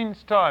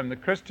Augustine's time, the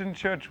Christian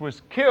church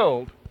was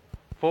killed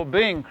for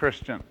being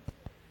Christian.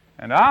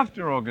 And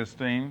after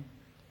Augustine,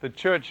 the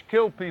church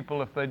killed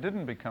people if they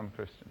didn't become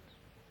Christians.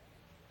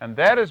 And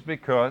that is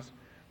because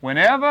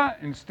whenever,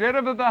 instead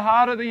of at the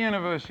heart of the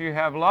universe, you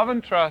have love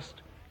and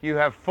trust, you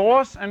have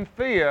force and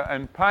fear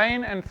and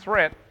pain and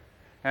threat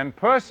and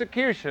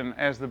persecution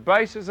as the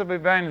basis of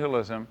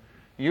evangelism,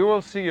 you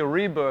will see a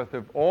rebirth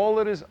of all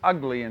that is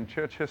ugly in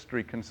church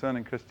history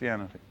concerning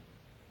Christianity.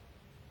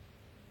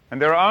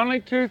 And there are only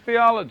two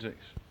theologies.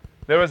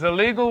 There is a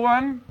legal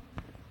one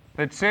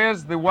that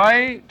says the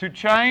way to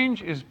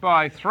change is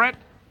by threat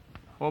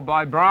or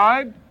by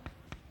bribe.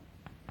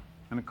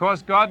 And of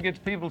course, God gets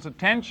people's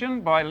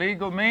attention by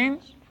legal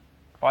means,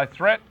 by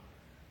threat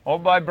or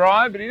by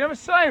bribe, but he never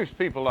saves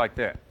people like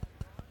that.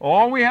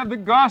 Or we have the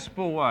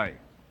gospel way.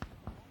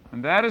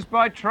 And that is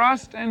by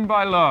trust and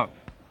by love.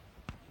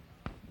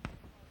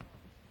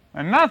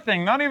 And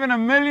nothing, not even a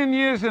million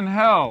years in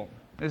hell,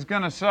 is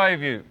going to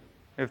save you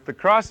if the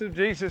cross of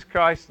Jesus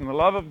Christ and the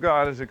love of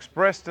God is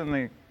expressed in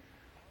the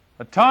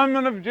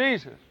atonement of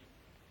Jesus.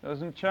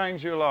 Doesn't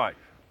change your life.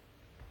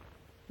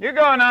 You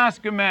go and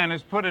ask a man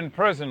who's put in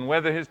prison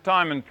whether his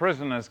time in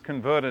prison has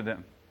converted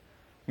him,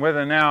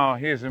 whether now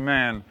he is a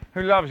man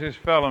who loves his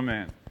fellow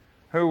man,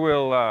 who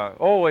will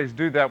always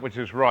do that which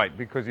is right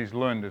because he's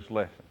learned his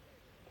lesson.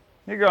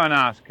 You go and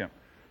ask him.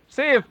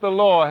 See if the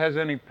law has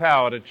any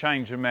power to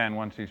change a man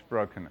once he's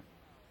broken it.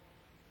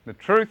 The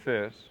truth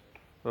is,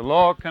 the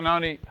law can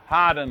only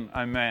harden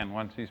a man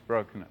once he's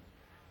broken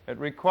it. It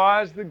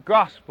requires the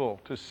gospel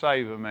to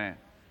save a man.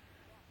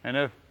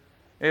 And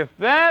if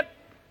that,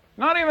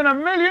 not even a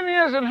million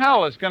years in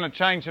hell is going to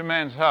change a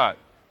man's heart,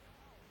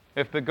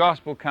 if the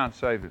gospel can't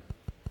save it.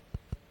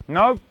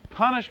 No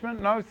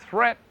punishment, no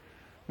threat,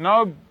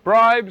 no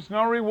bribes,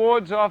 no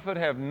rewards offered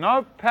have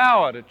no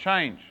power to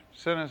change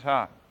sinner's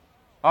heart.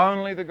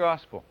 Only the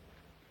gospel.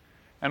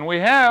 And we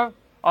have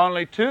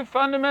only two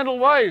fundamental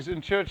ways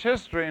in church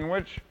history in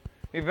which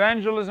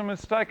evangelism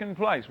has taken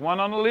place.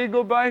 One on a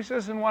legal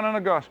basis and one on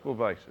a gospel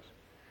basis.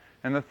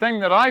 And the thing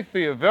that I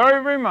fear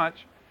very, very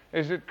much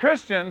is that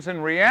Christians,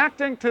 in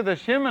reacting to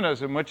this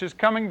humanism which is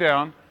coming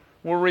down,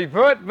 will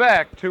revert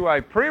back to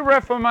a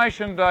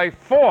pre-Reformation day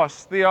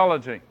force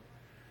theology,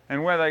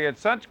 and where they get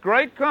such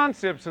great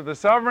concepts of the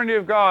sovereignty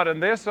of God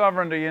and their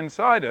sovereignty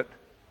inside it,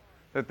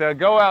 that they'll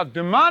go out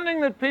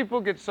demanding that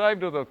people get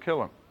saved or they'll kill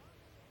them.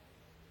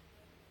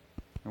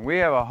 And we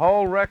have a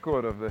whole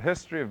record of the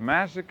history of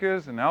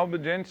massacres and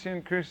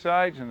Albigensian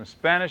crusades and the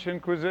Spanish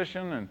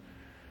Inquisition,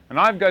 and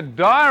I've got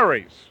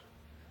diaries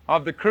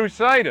of the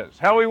Crusaders,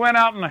 how we went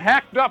out and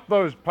hacked up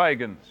those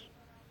pagans.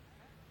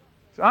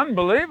 It's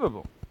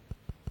unbelievable.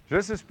 Is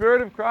this the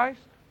Spirit of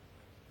Christ?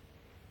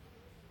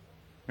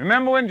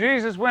 Remember when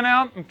Jesus went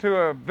out into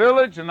a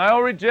village and they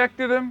all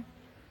rejected him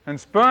and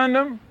spurned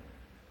him,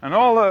 and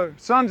all the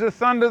sons of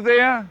thunder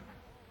there,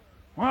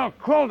 well,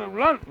 called him,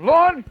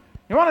 Lord,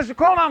 you want us to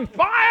call down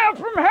fire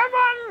from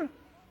heaven?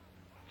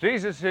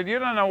 Jesus said, you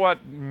don't know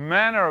what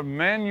manner of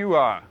man you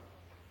are.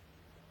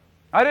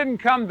 I didn't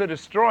come to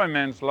destroy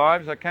men's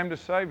lives, I came to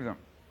save them.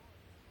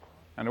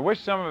 And I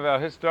wish some of our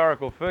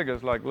historical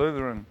figures like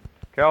Luther and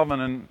Calvin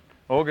and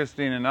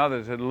Augustine and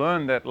others had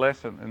learned that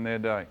lesson in their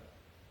day.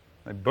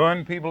 They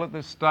burned people at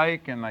the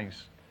stake and they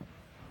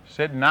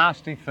said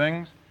nasty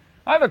things.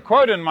 I have a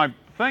quote in my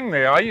thing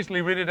there. I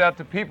usually read it out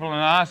to people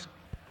and ask,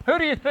 who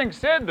do you think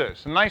said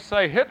this? And they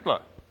say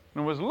Hitler.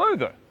 And it was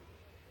Luther.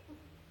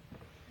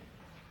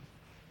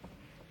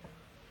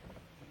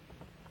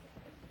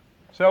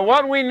 So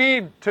what we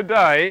need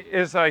today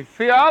is a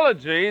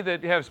theology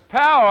that has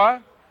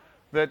power,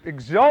 that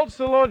exalts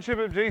the Lordship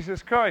of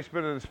Jesus Christ,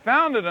 but it is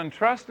founded in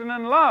trust and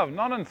in love,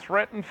 not in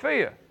threat and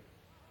fear.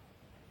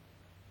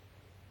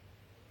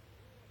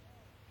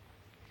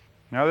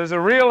 Now there's a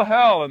real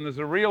hell and there's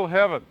a real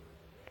heaven.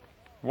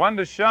 One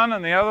to shun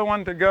and the other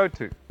one to go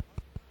to.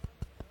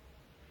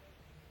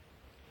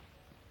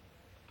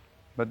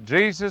 But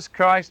Jesus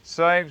Christ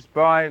saves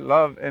by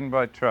love and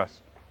by trust.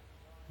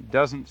 He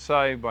doesn't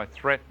save by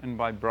threat and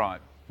by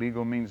bribe.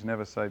 Legal means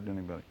never saved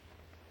anybody.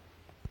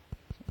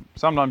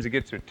 Sometimes it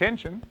gets your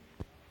attention.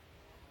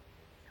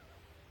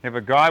 You have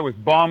a guy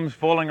with bombs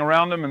falling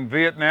around him in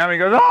Vietnam. He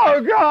goes,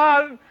 oh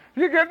God,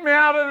 if you get me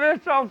out of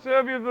this, I'll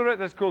serve you the rest.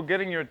 That's called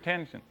getting your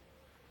attention.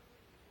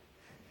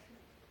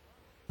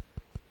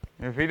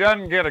 If he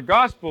doesn't get a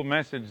gospel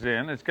message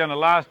in, it's going to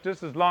last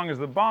just as long as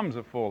the bombs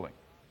are falling.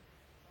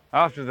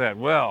 After that,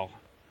 well,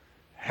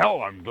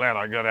 hell, I'm glad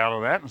I got out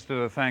of that instead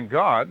of thank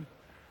God,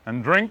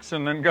 and drinks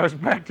and then goes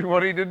back to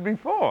what he did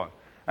before.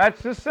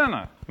 That's the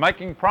sinner,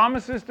 making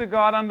promises to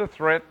God under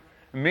threat,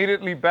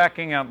 immediately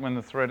backing out when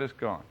the threat is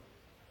gone.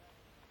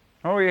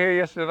 Oh, we hear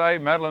yesterday,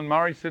 Madeline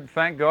Murray said,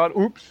 thank God,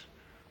 oops.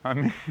 I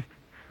mean,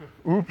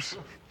 oops.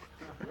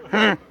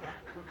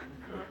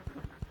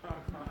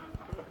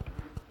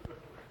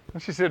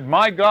 She said,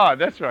 my God,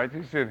 that's right.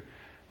 She said,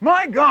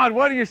 my God,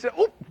 what do you say?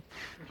 Oop.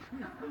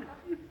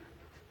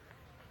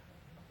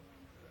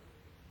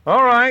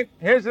 All right,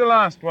 here's the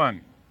last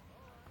one.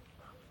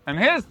 And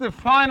here's the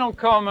final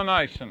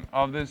culmination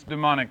of this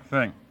demonic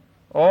thing.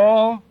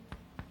 All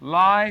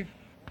life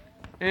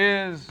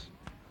is,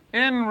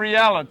 in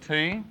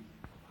reality,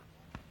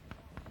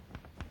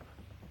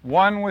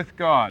 one with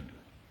God.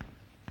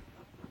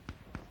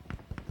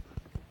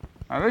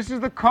 Now, this is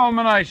the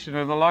culmination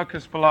of the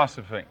Locust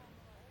philosophy.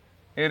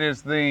 It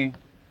is the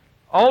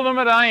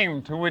ultimate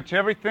aim to which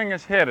everything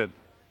is headed.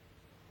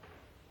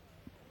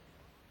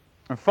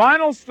 The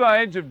final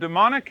stage of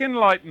demonic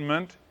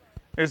enlightenment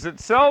is that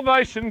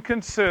salvation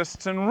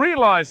consists in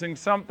realizing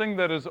something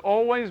that has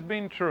always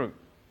been true.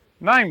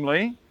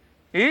 Namely,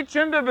 each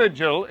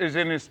individual is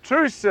in his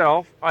true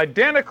self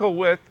identical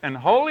with and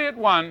wholly at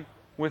one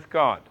with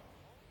God.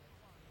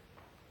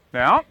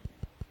 Now,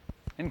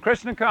 in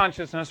Krishna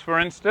consciousness, for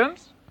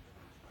instance,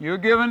 you're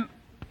given,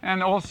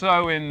 and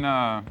also in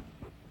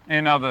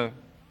other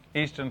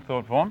Eastern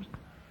thought forms,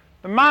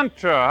 The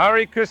mantra,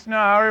 Hare Krishna,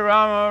 Hare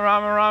Rama,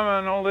 Rama Rama,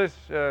 and all this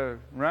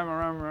Rama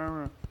Rama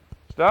Rama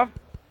stuff.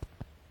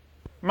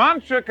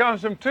 Mantra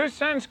comes from two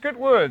Sanskrit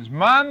words,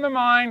 man the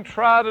mind,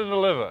 tra to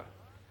deliver.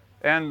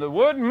 And the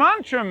word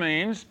mantra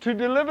means to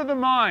deliver the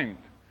mind.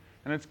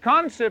 And its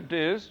concept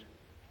is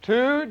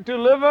to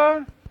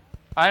deliver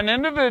an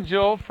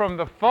individual from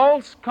the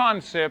false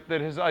concept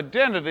that his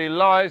identity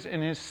lies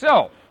in his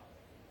self.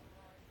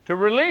 To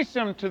release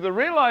him to the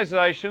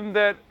realization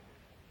that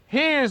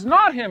he is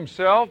not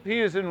himself, he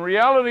is in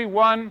reality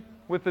one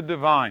with the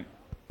divine.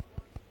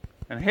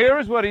 And here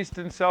is what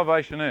Eastern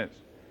salvation is.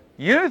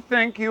 You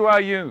think you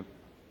are you.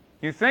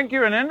 You think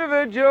you're an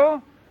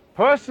individual,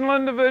 personal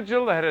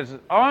individual that has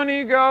his own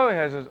ego,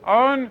 has his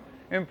own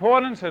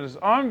importance, has his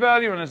own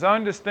value, and his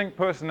own distinct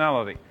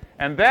personality.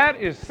 And that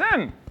is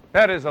sin.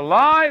 That is a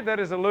lie.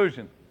 That is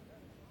illusion.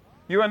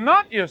 You are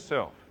not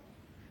yourself.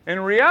 In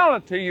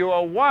reality, you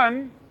are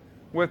one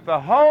with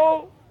the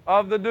whole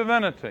of the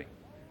divinity.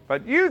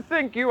 But you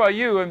think you are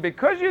you, and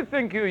because you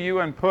think you're you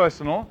and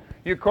personal,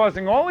 you're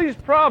causing all these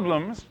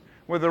problems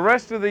with the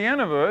rest of the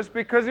universe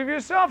because of your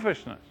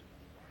selfishness.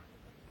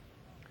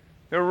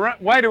 The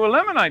way to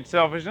eliminate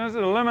selfishness is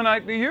to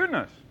eliminate the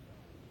you-ness.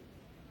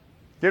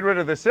 Get rid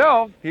of the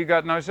self, you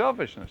got no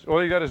selfishness.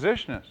 All you got is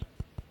ishness.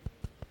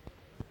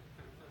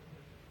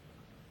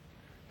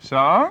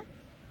 So,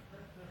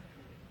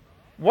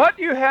 what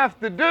you have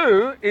to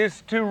do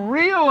is to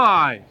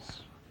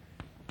realize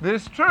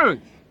this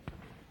truth.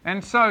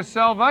 And so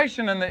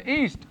salvation in the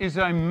East is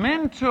a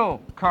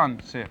mental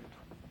concept.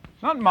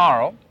 It's not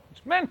moral,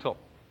 it's mental.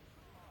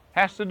 It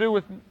has to do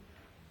with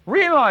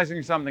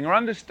realizing something or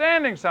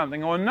understanding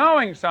something or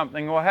knowing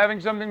something or having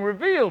something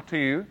revealed to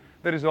you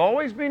that has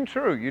always been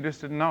true. You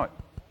just didn't know it.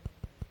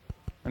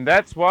 And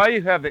that's why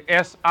you have the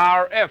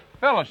SRF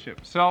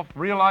fellowship,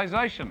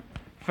 self-realization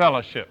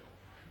fellowship.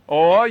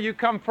 Or you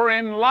come for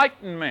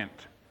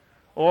enlightenment.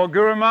 Or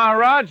Guru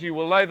Maharaji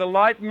will lay the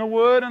light and the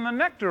word and the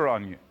nectar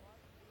on you.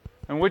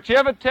 And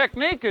whichever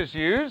technique is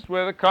used,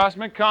 whether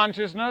cosmic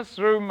consciousness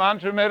through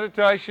mantra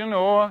meditation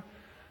or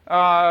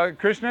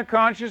Krishna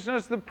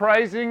consciousness, the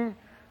praising,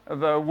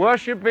 the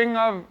worshipping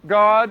of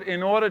God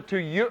in order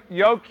to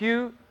yoke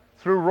you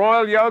through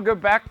royal yoga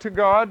back to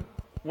God,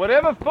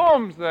 whatever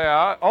forms they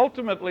are,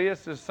 ultimately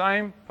it's the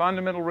same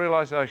fundamental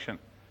realization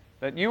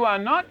that you are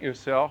not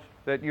yourself,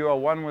 that you are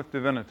one with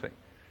divinity.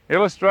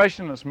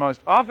 Illustration that's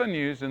most often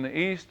used in the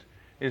East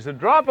is a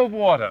drop of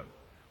water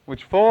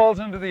which falls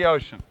into the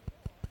ocean.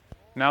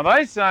 Now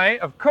they say,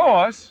 of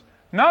course,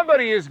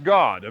 nobody is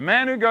God. A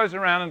man who goes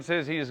around and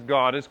says he is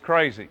God is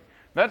crazy.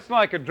 That's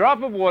like a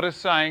drop of water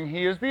saying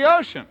he is the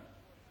ocean.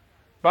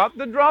 But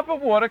the drop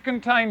of water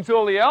contains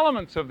all the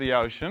elements of the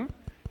ocean.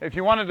 If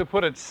you wanted to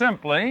put it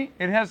simply,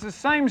 it has the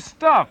same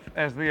stuff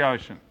as the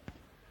ocean.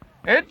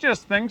 It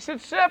just thinks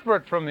it's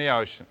separate from the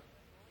ocean.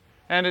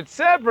 And its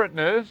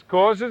separateness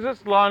causes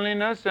its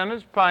loneliness and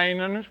its pain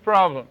and its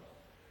problems.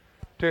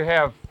 To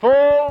have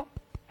full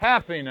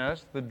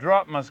happiness, the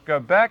drop must go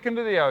back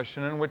into the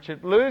ocean, in which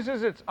it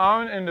loses its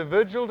own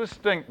individual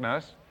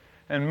distinctness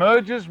and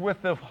merges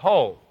with the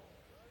whole.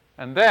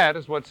 And that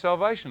is what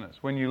salvation is,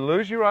 when you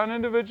lose your own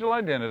individual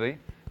identity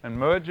and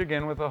merge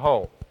again with the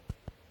whole.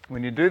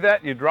 When you do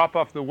that, you drop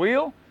off the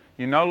wheel,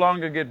 you no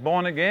longer get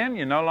born again,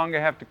 you no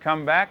longer have to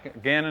come back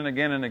again and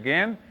again and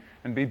again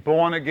and be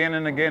born again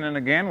and again and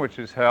again, which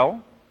is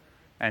hell,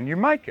 and you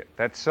make it.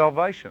 That's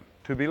salvation,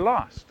 to be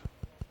lost.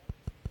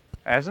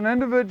 As an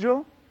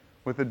individual,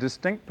 with a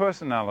distinct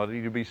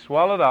personality, to be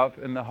swallowed up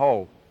in the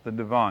whole, the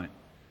divine.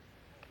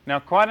 Now,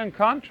 quite in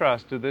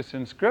contrast to this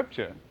in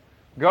Scripture,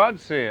 God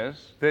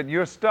says that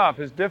your stuff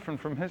is different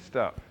from His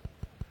stuff,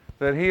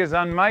 that He is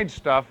unmade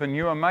stuff and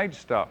you are made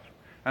stuff,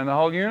 and the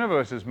whole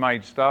universe is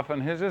made stuff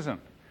and His isn't.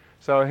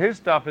 So His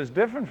stuff is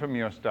different from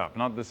your stuff,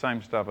 not the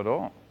same stuff at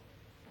all.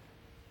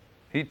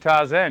 He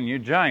Tarzan, you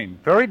Jane.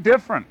 Very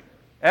different,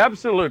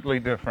 absolutely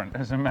different,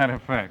 as a matter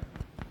of fact.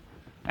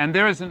 And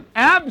there is an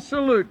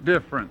absolute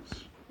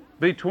difference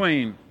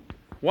between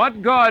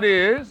what God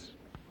is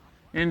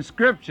in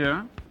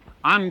Scripture,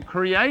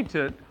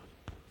 uncreated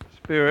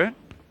spirit,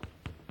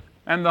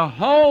 and the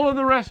whole of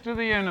the rest of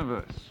the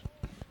universe,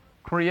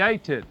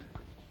 created.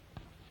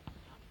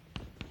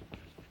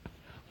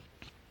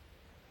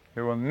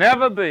 There will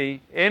never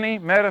be any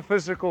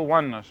metaphysical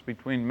oneness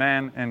between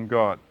man and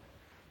God.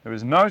 There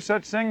is no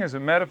such thing as a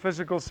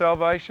metaphysical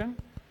salvation.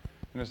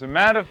 And as a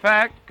matter of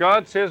fact,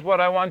 God says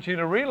what I want you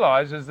to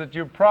realize is that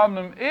your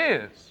problem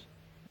is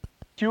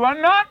you are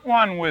not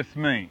one with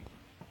me.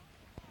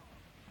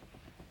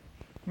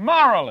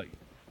 Morally.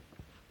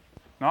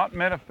 Not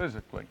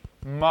metaphysically.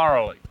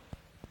 Morally.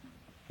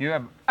 You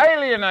have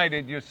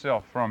alienated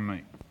yourself from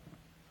me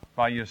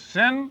by your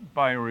sin,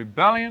 by your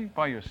rebellion,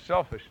 by your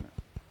selfishness.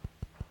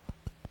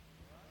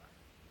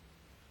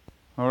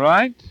 All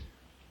right?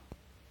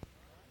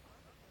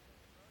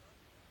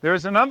 There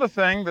is another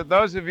thing that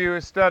those of you who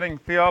are studying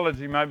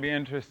theology may be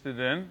interested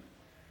in.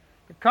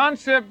 The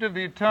concept of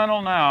the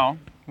eternal now,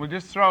 we'll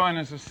just throw in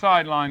as a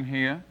sideline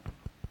here,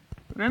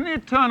 But in the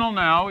eternal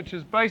now, which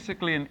is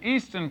basically an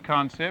Eastern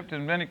concept,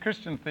 and many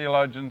Christian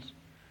theologians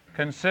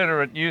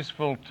consider it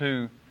useful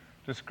to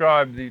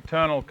describe the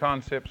eternal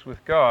concepts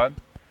with God,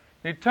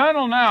 the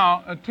eternal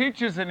now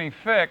teaches in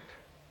effect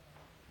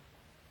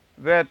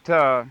that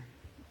the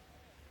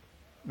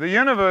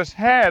universe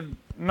had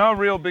no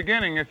real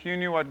beginning if you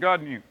knew what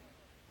God knew.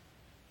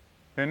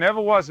 There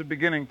never was a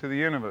beginning to the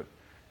universe.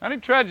 The only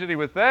tragedy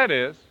with that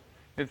is,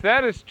 if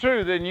that is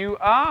true, then you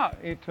are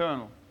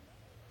eternal.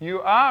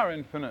 You are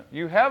infinite.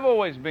 You have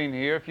always been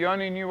here if you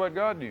only knew what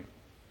God knew.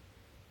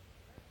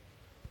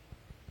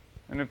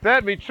 And if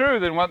that be true,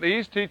 then what the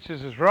East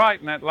teaches is right,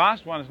 and that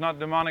last one is not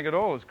demonic at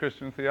all. It's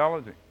Christian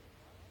theology.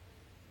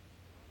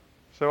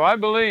 So I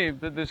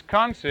believe that this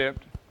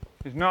concept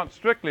is not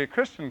strictly a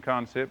Christian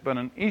concept, but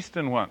an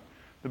Eastern one.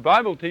 The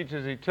Bible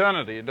teaches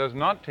eternity. It does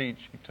not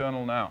teach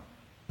eternal now.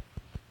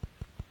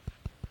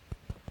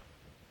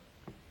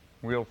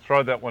 We'll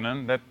throw that one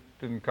in. That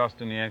didn't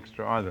cost any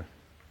extra either.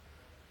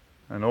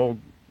 And all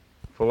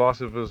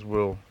philosophers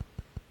will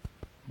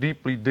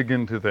deeply dig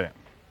into that.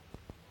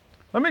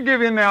 Let me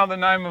give you now the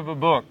name of a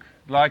book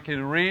I'd like you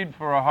to read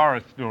for a horror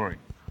story.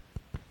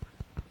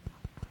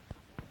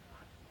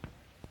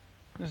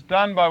 It's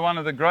done by one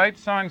of the great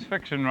science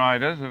fiction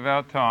writers of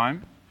our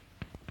time,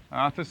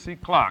 Arthur C.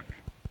 Clarke.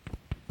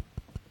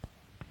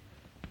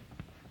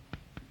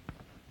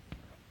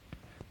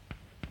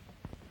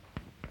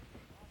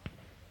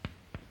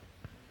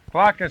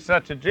 Clarke is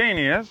such a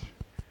genius,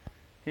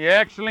 he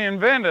actually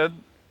invented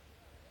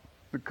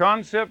the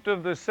concept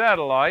of the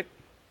satellite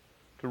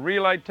to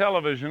relay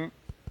television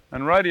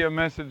and radio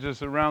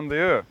messages around the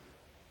Earth.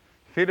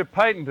 If he'd have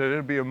patented it,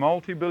 he'd be a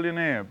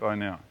multi-billionaire by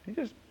now. He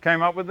just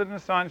came up with it in a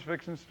science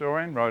fiction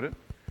story and wrote it.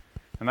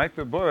 And they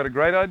thought, boy, what a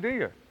great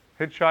idea.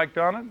 Hitchhiked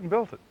on it and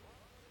built it.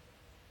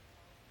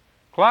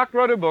 Clarke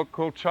wrote a book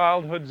called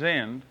Childhood's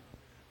End,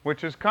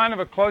 which is kind of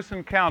a Close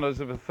Encounters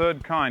of a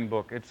Third Kind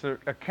book. It's an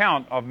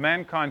account of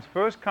mankind's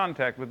first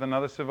contact with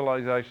another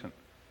civilization.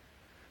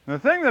 And the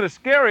thing that is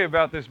scary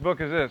about this book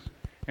is this.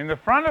 In the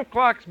front of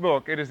Clarke's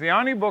book, it is the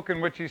only book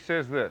in which he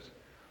says this: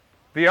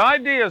 the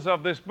ideas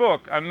of this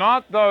book are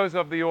not those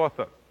of the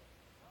author.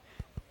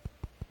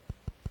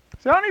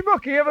 It's the only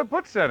book he ever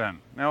puts that in.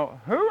 Now,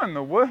 who in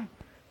the world,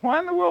 why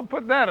in the world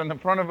put that in the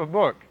front of a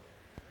book?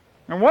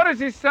 And what does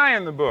he say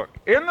in the book?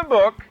 In the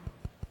book,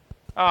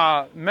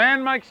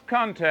 man makes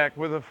contact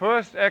with the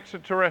first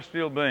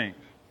extraterrestrial beings.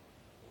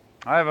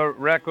 I have a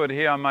record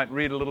here. I might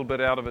read a little bit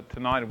out of it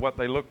tonight of what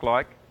they look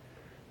like.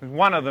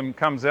 One of them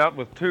comes out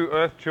with 2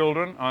 Earth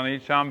children on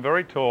each arm,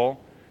 very tall,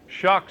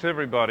 shocks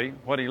everybody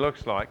what he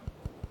looks like.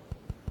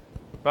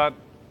 But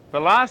the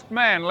last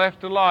man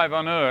left alive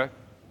on Earth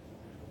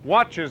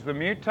watches the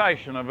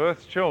mutation of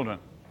Earth's children,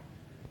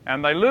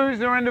 and they lose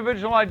their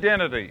individual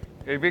identity.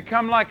 They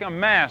become like a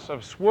mass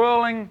of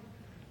swirling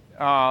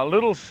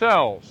little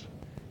cells.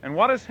 And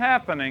what is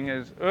happening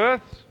is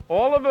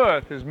all of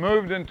Earth is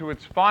moved into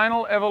its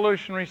final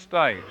evolutionary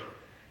stage.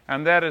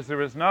 And that is,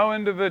 there is no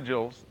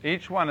individuals.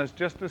 Each one is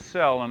just a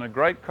cell in a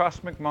great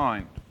cosmic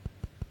mind,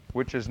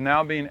 which is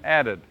now being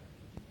added.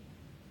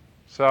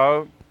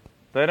 So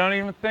they don't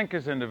even think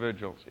as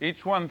individuals.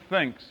 Each one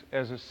thinks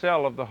as a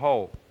cell of the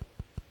whole,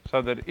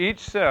 so that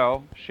each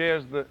cell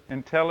shares the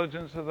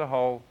intelligence of the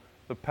whole,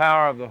 the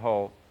power of the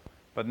whole,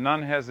 but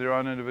none has their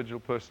own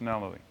individual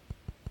personality.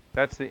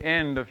 That's the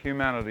end of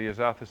humanity as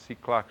Arthur C.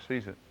 Clarke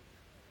sees it.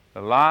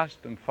 The last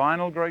and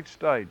final great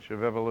stage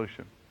of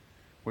evolution.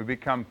 We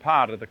become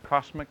part of the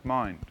cosmic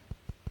mind.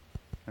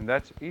 And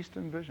that's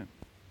Eastern vision.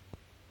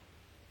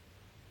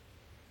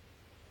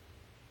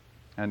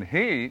 And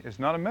he is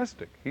not a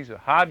mystic. He's a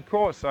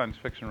hardcore science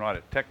fiction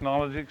writer,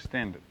 technology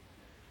extended.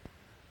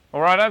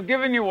 All right, I've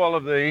given you all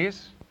of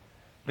these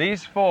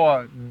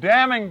 4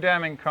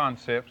 damning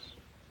concepts,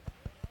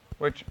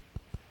 which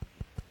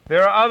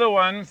there are other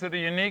ones that are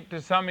unique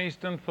to some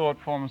Eastern thought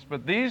forms,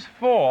 but these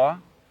 4,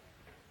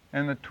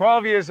 in the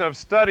 12 years I've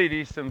studied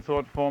Eastern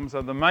thought forms,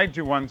 are the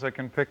major ones I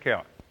can pick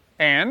out.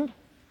 And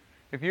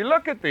if you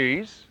look at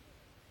these,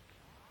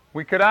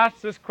 we could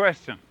ask this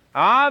question: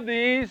 are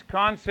these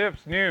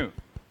concepts new?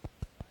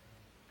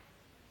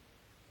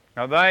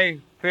 Are they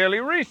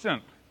fairly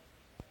recent?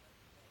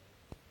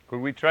 Could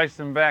we trace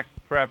them back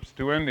perhaps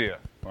to India?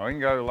 Well, we can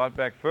go a lot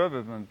back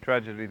further than the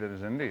tragedy that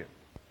is India.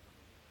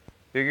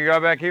 You could go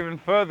back even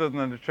further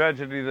than the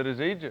tragedy that is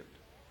Egypt.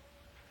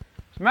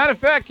 As a matter of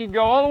fact, you could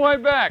go all the way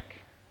back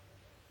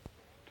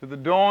to the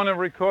dawn of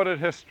recorded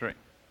history.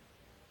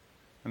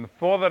 And the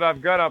 4 that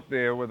I've got up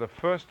there were the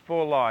first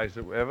 4 lies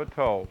that were ever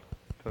told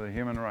to the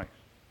human race.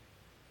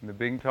 And they're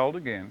being told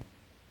again,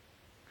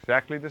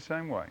 exactly the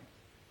same way,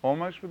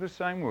 almost with the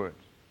same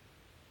words,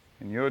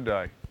 in your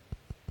day,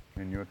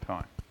 in your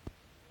time.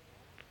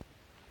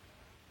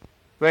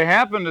 They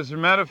happened, as a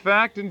matter of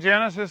fact, in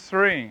Genesis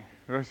 3,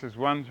 verses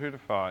 1 through to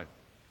 5,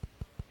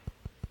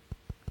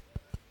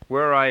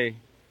 where a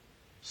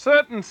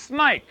certain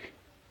snake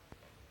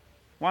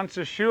once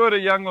assured a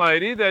young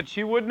lady that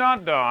she would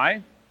not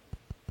die,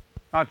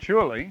 not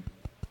surely,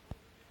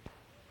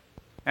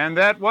 and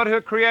that what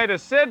her Creator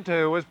said to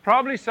her was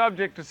probably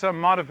subject to some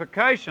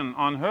modification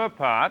on her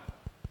part,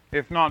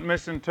 if not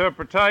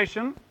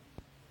misinterpretation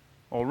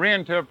or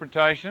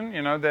reinterpretation.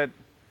 You know,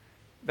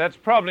 that's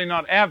probably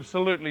not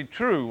absolutely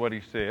true what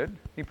he said.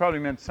 He probably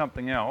meant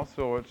something else,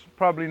 or it's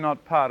probably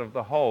not part of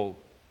the whole.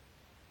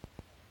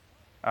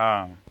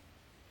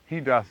 He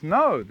doth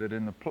know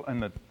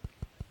that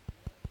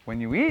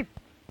when you eat,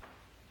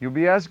 you'll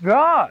be as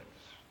gods.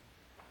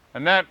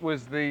 And that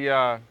was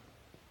the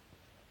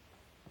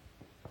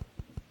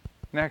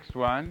next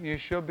one. You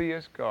shall be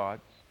as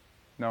gods,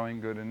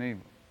 knowing good and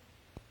evil.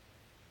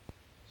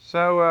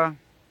 So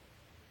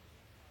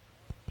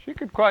she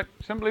could quite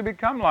simply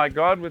become like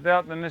God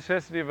without the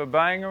necessity of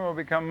obeying Him or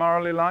become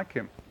morally like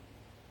Him.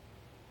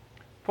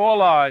 4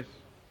 lies.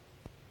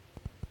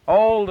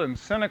 Old and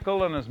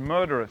cynical and as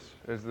murderous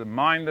as the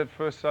mind that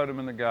first sowed him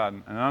in the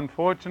garden. And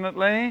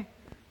unfortunately,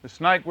 the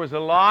snake was a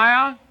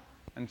liar,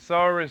 and so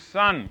are his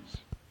sons.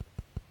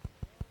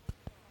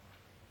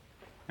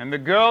 And the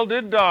girl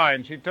did die,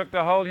 and she took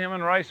the whole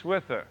human race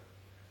with her.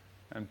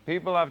 And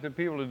people after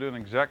people are doing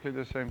exactly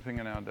the same thing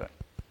in our day.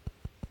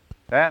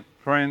 That,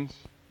 friends,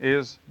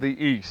 is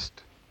the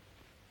East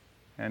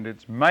and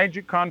its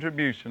major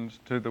contributions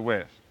to the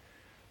West.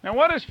 Now,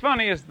 what is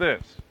funny is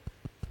this.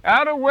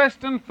 Out of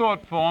Western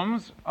thought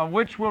forms, of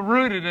which were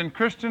rooted in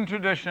Christian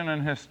tradition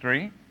and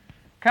history,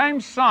 came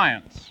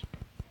science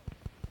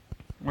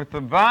with the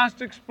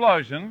vast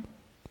explosion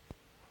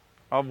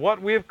of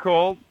what we have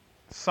called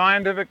the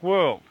scientific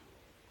world.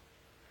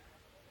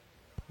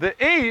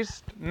 The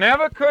East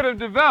never could have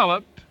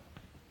developed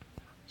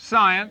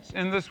science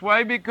in this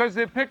way because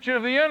their picture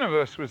of the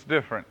universe was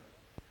different.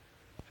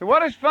 So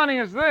what is funny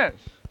is this.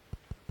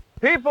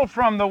 People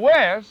from the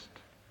West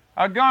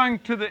are going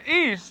to the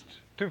East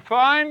to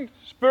find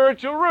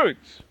spiritual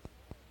roots.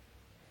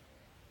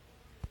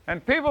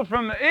 And people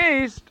from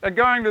the East are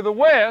going to the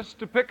West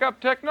to pick up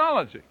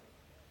technology.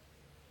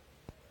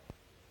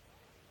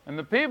 And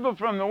the people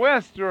from the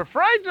West are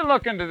afraid to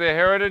look into their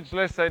heritage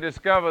lest they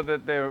discover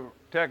that their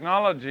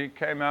technology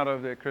came out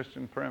of their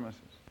Christian premises.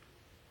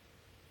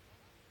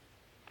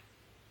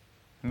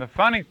 And the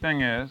funny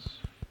thing is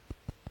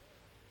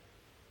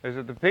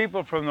that the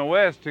people from the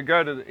West who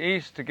go to the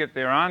East to get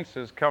their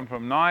answers come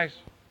from nice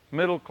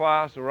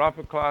middle-class or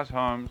upper-class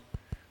homes,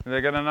 and they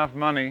get enough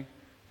money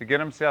to get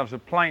themselves a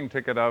plane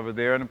ticket over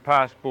there and a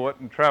passport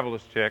and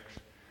traveler's checks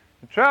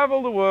to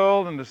travel the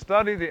world and to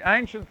study the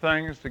ancient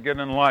things to get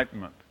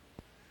enlightenment.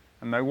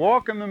 And they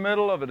walk in the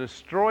middle of a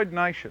destroyed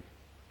nation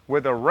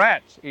where the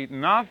rats eat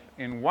enough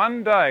in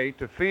one day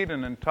to feed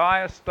an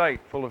entire state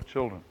full of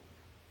children.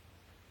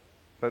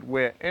 But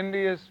where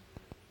India's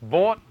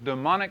bought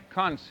demonic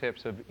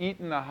concepts have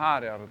eaten the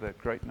heart out of that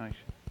great nation.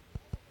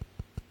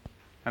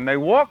 And they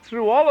walk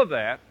through all of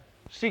that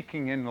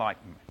seeking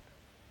enlightenment.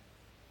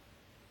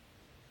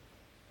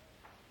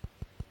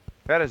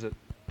 That is a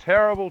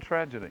terrible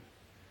tragedy.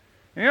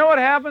 You know what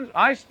happens?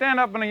 I stand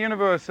up in a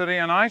university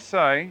and I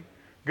say,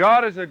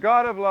 God is a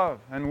God of love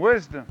and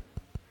wisdom.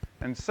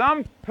 And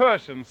some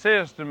person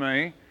says to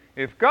me,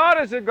 if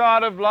God is a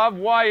God of love,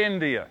 why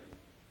India?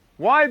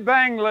 Why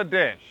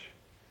Bangladesh?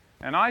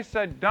 And I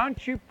said,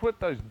 don't you put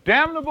those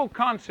damnable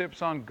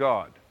concepts on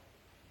God.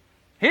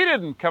 He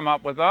didn't come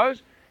up with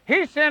those.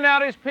 He sent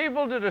out His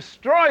people to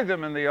destroy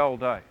them in the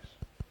old days.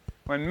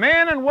 When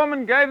man and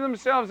woman gave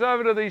themselves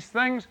over to these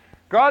things,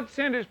 God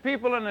sent His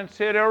people in and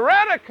said,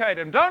 eradicate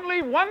them. Don't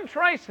leave one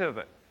trace of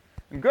it.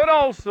 And good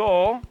old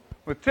Saul,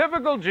 with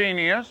typical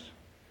genius,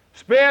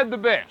 spared the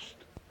best.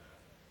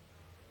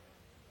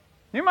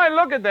 You may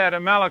look at that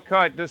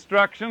Amalekite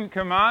destruction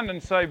command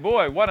and say,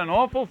 boy, what an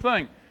awful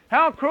thing.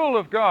 How cruel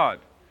of God.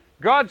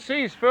 God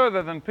sees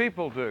further than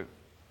people do.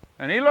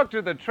 And He looked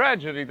at the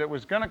tragedy that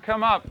was going to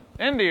come up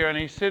India and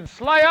He said,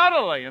 slay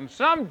utterly. And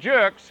some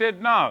jerk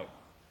said no.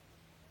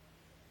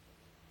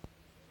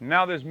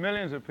 Now there's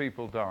millions of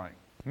people dying,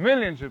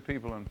 millions of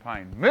people in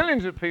pain,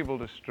 millions of people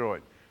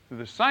destroyed through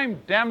the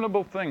same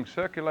damnable thing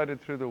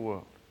circulated through the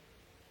world.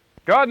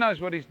 God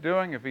knows what He's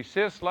doing. If He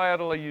says slay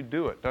utterly, you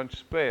do it. Don't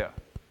spare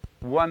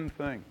one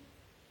thing.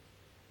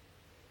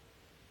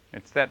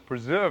 It's that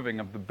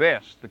preserving of the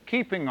best, the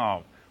keeping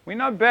of. We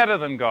know better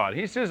than God.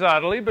 He says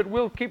utterly, but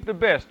we'll keep the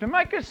best. To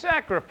make a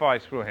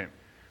sacrifice for Him.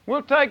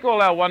 We'll take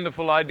all our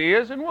wonderful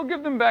ideas and we'll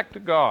give them back to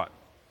God.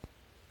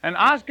 And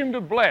ask Him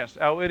to bless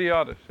our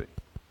idiocy.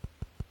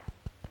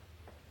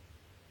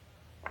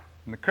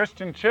 And the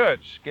Christian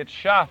church gets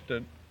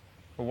shafted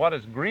for what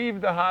has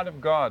grieved the heart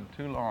of God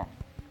too long.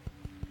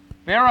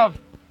 There are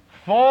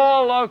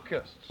 4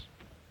 locusts,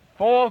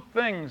 4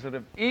 things that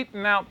have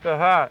eaten out the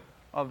heart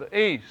of the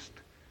East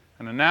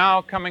and are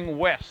now coming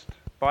west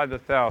by the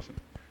thousand.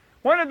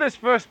 When did this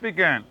first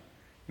begin?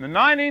 In the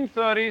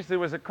 1930s, there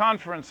was a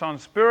conference on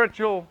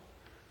spiritual,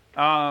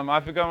 I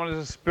forgot what it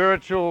is,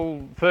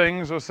 spiritual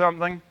things or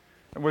something.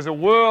 It was a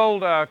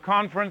world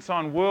conference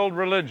on world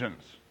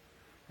religions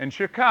in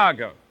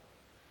Chicago.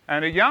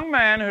 And a young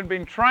man who'd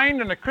been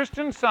trained in a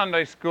Christian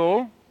Sunday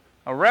school,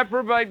 a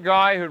reprobate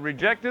guy who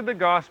rejected the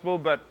gospel,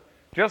 but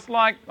just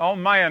like old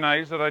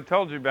mayonnaise that I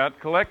told you about,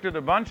 collected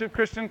a bunch of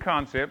Christian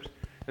concepts.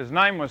 His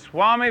name was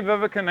Swami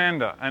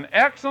Vivekananda, an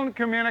excellent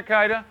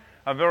communicator,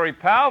 a very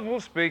powerful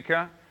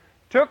speaker,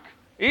 took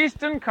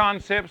Eastern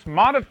concepts,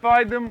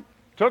 modified them,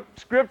 took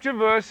scripture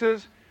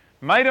verses,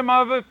 made them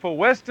over for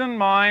Western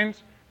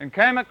minds, and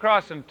came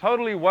across and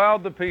totally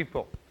wowed the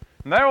people.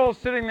 And they're all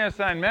sitting there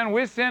saying, man,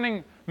 we're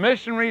sending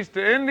missionaries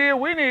to India.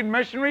 We need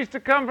missionaries to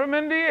come from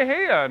India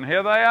here. And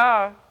here they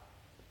are,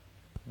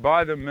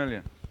 by the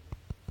millions.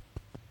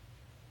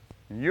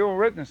 And you're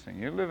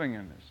witnessing, you're living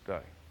in this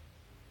day.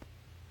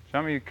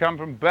 Some of you come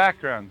from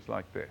backgrounds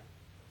like that.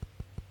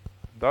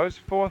 Those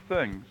four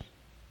things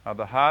are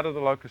the heart of the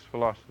Locust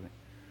philosophy.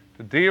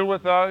 To deal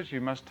with those, you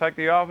must take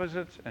the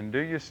opposites and do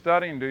your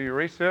study and do your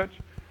research.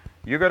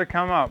 You've got to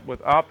come up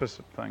with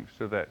opposite things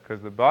to that,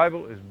 because the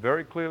Bible is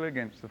very clearly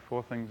against the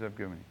four things I've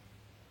given you.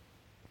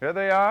 Here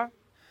they are.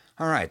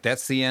 All right,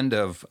 that's the end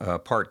of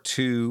part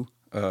 2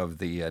 of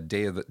the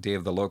Day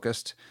of the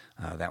Locust.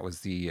 That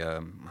was the,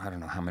 I don't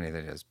know how many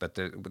that is, but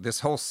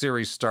this whole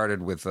series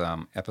started with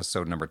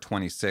episode number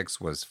 26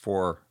 was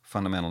 4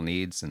 fundamental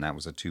needs, and that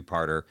was a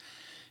 2-parter.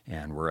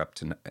 And we're up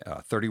to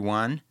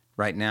 31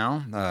 right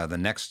now. The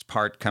next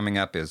part coming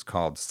up is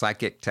called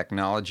Psychic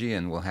Technology,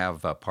 and we'll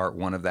have part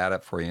 1 of that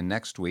up for you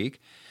next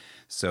week.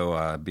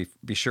 So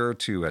be sure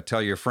to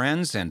tell your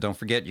friends, and don't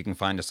forget you can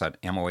find us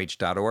at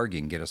MOH.org.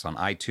 You can get us on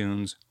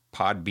iTunes,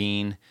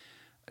 Podbean.com,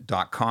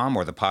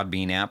 or the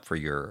Podbean app for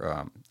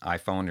your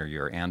iPhone or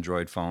your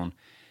Android phone.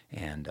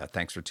 And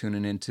thanks for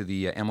tuning in to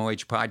the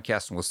MOH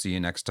podcast, and we'll see you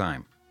next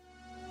time.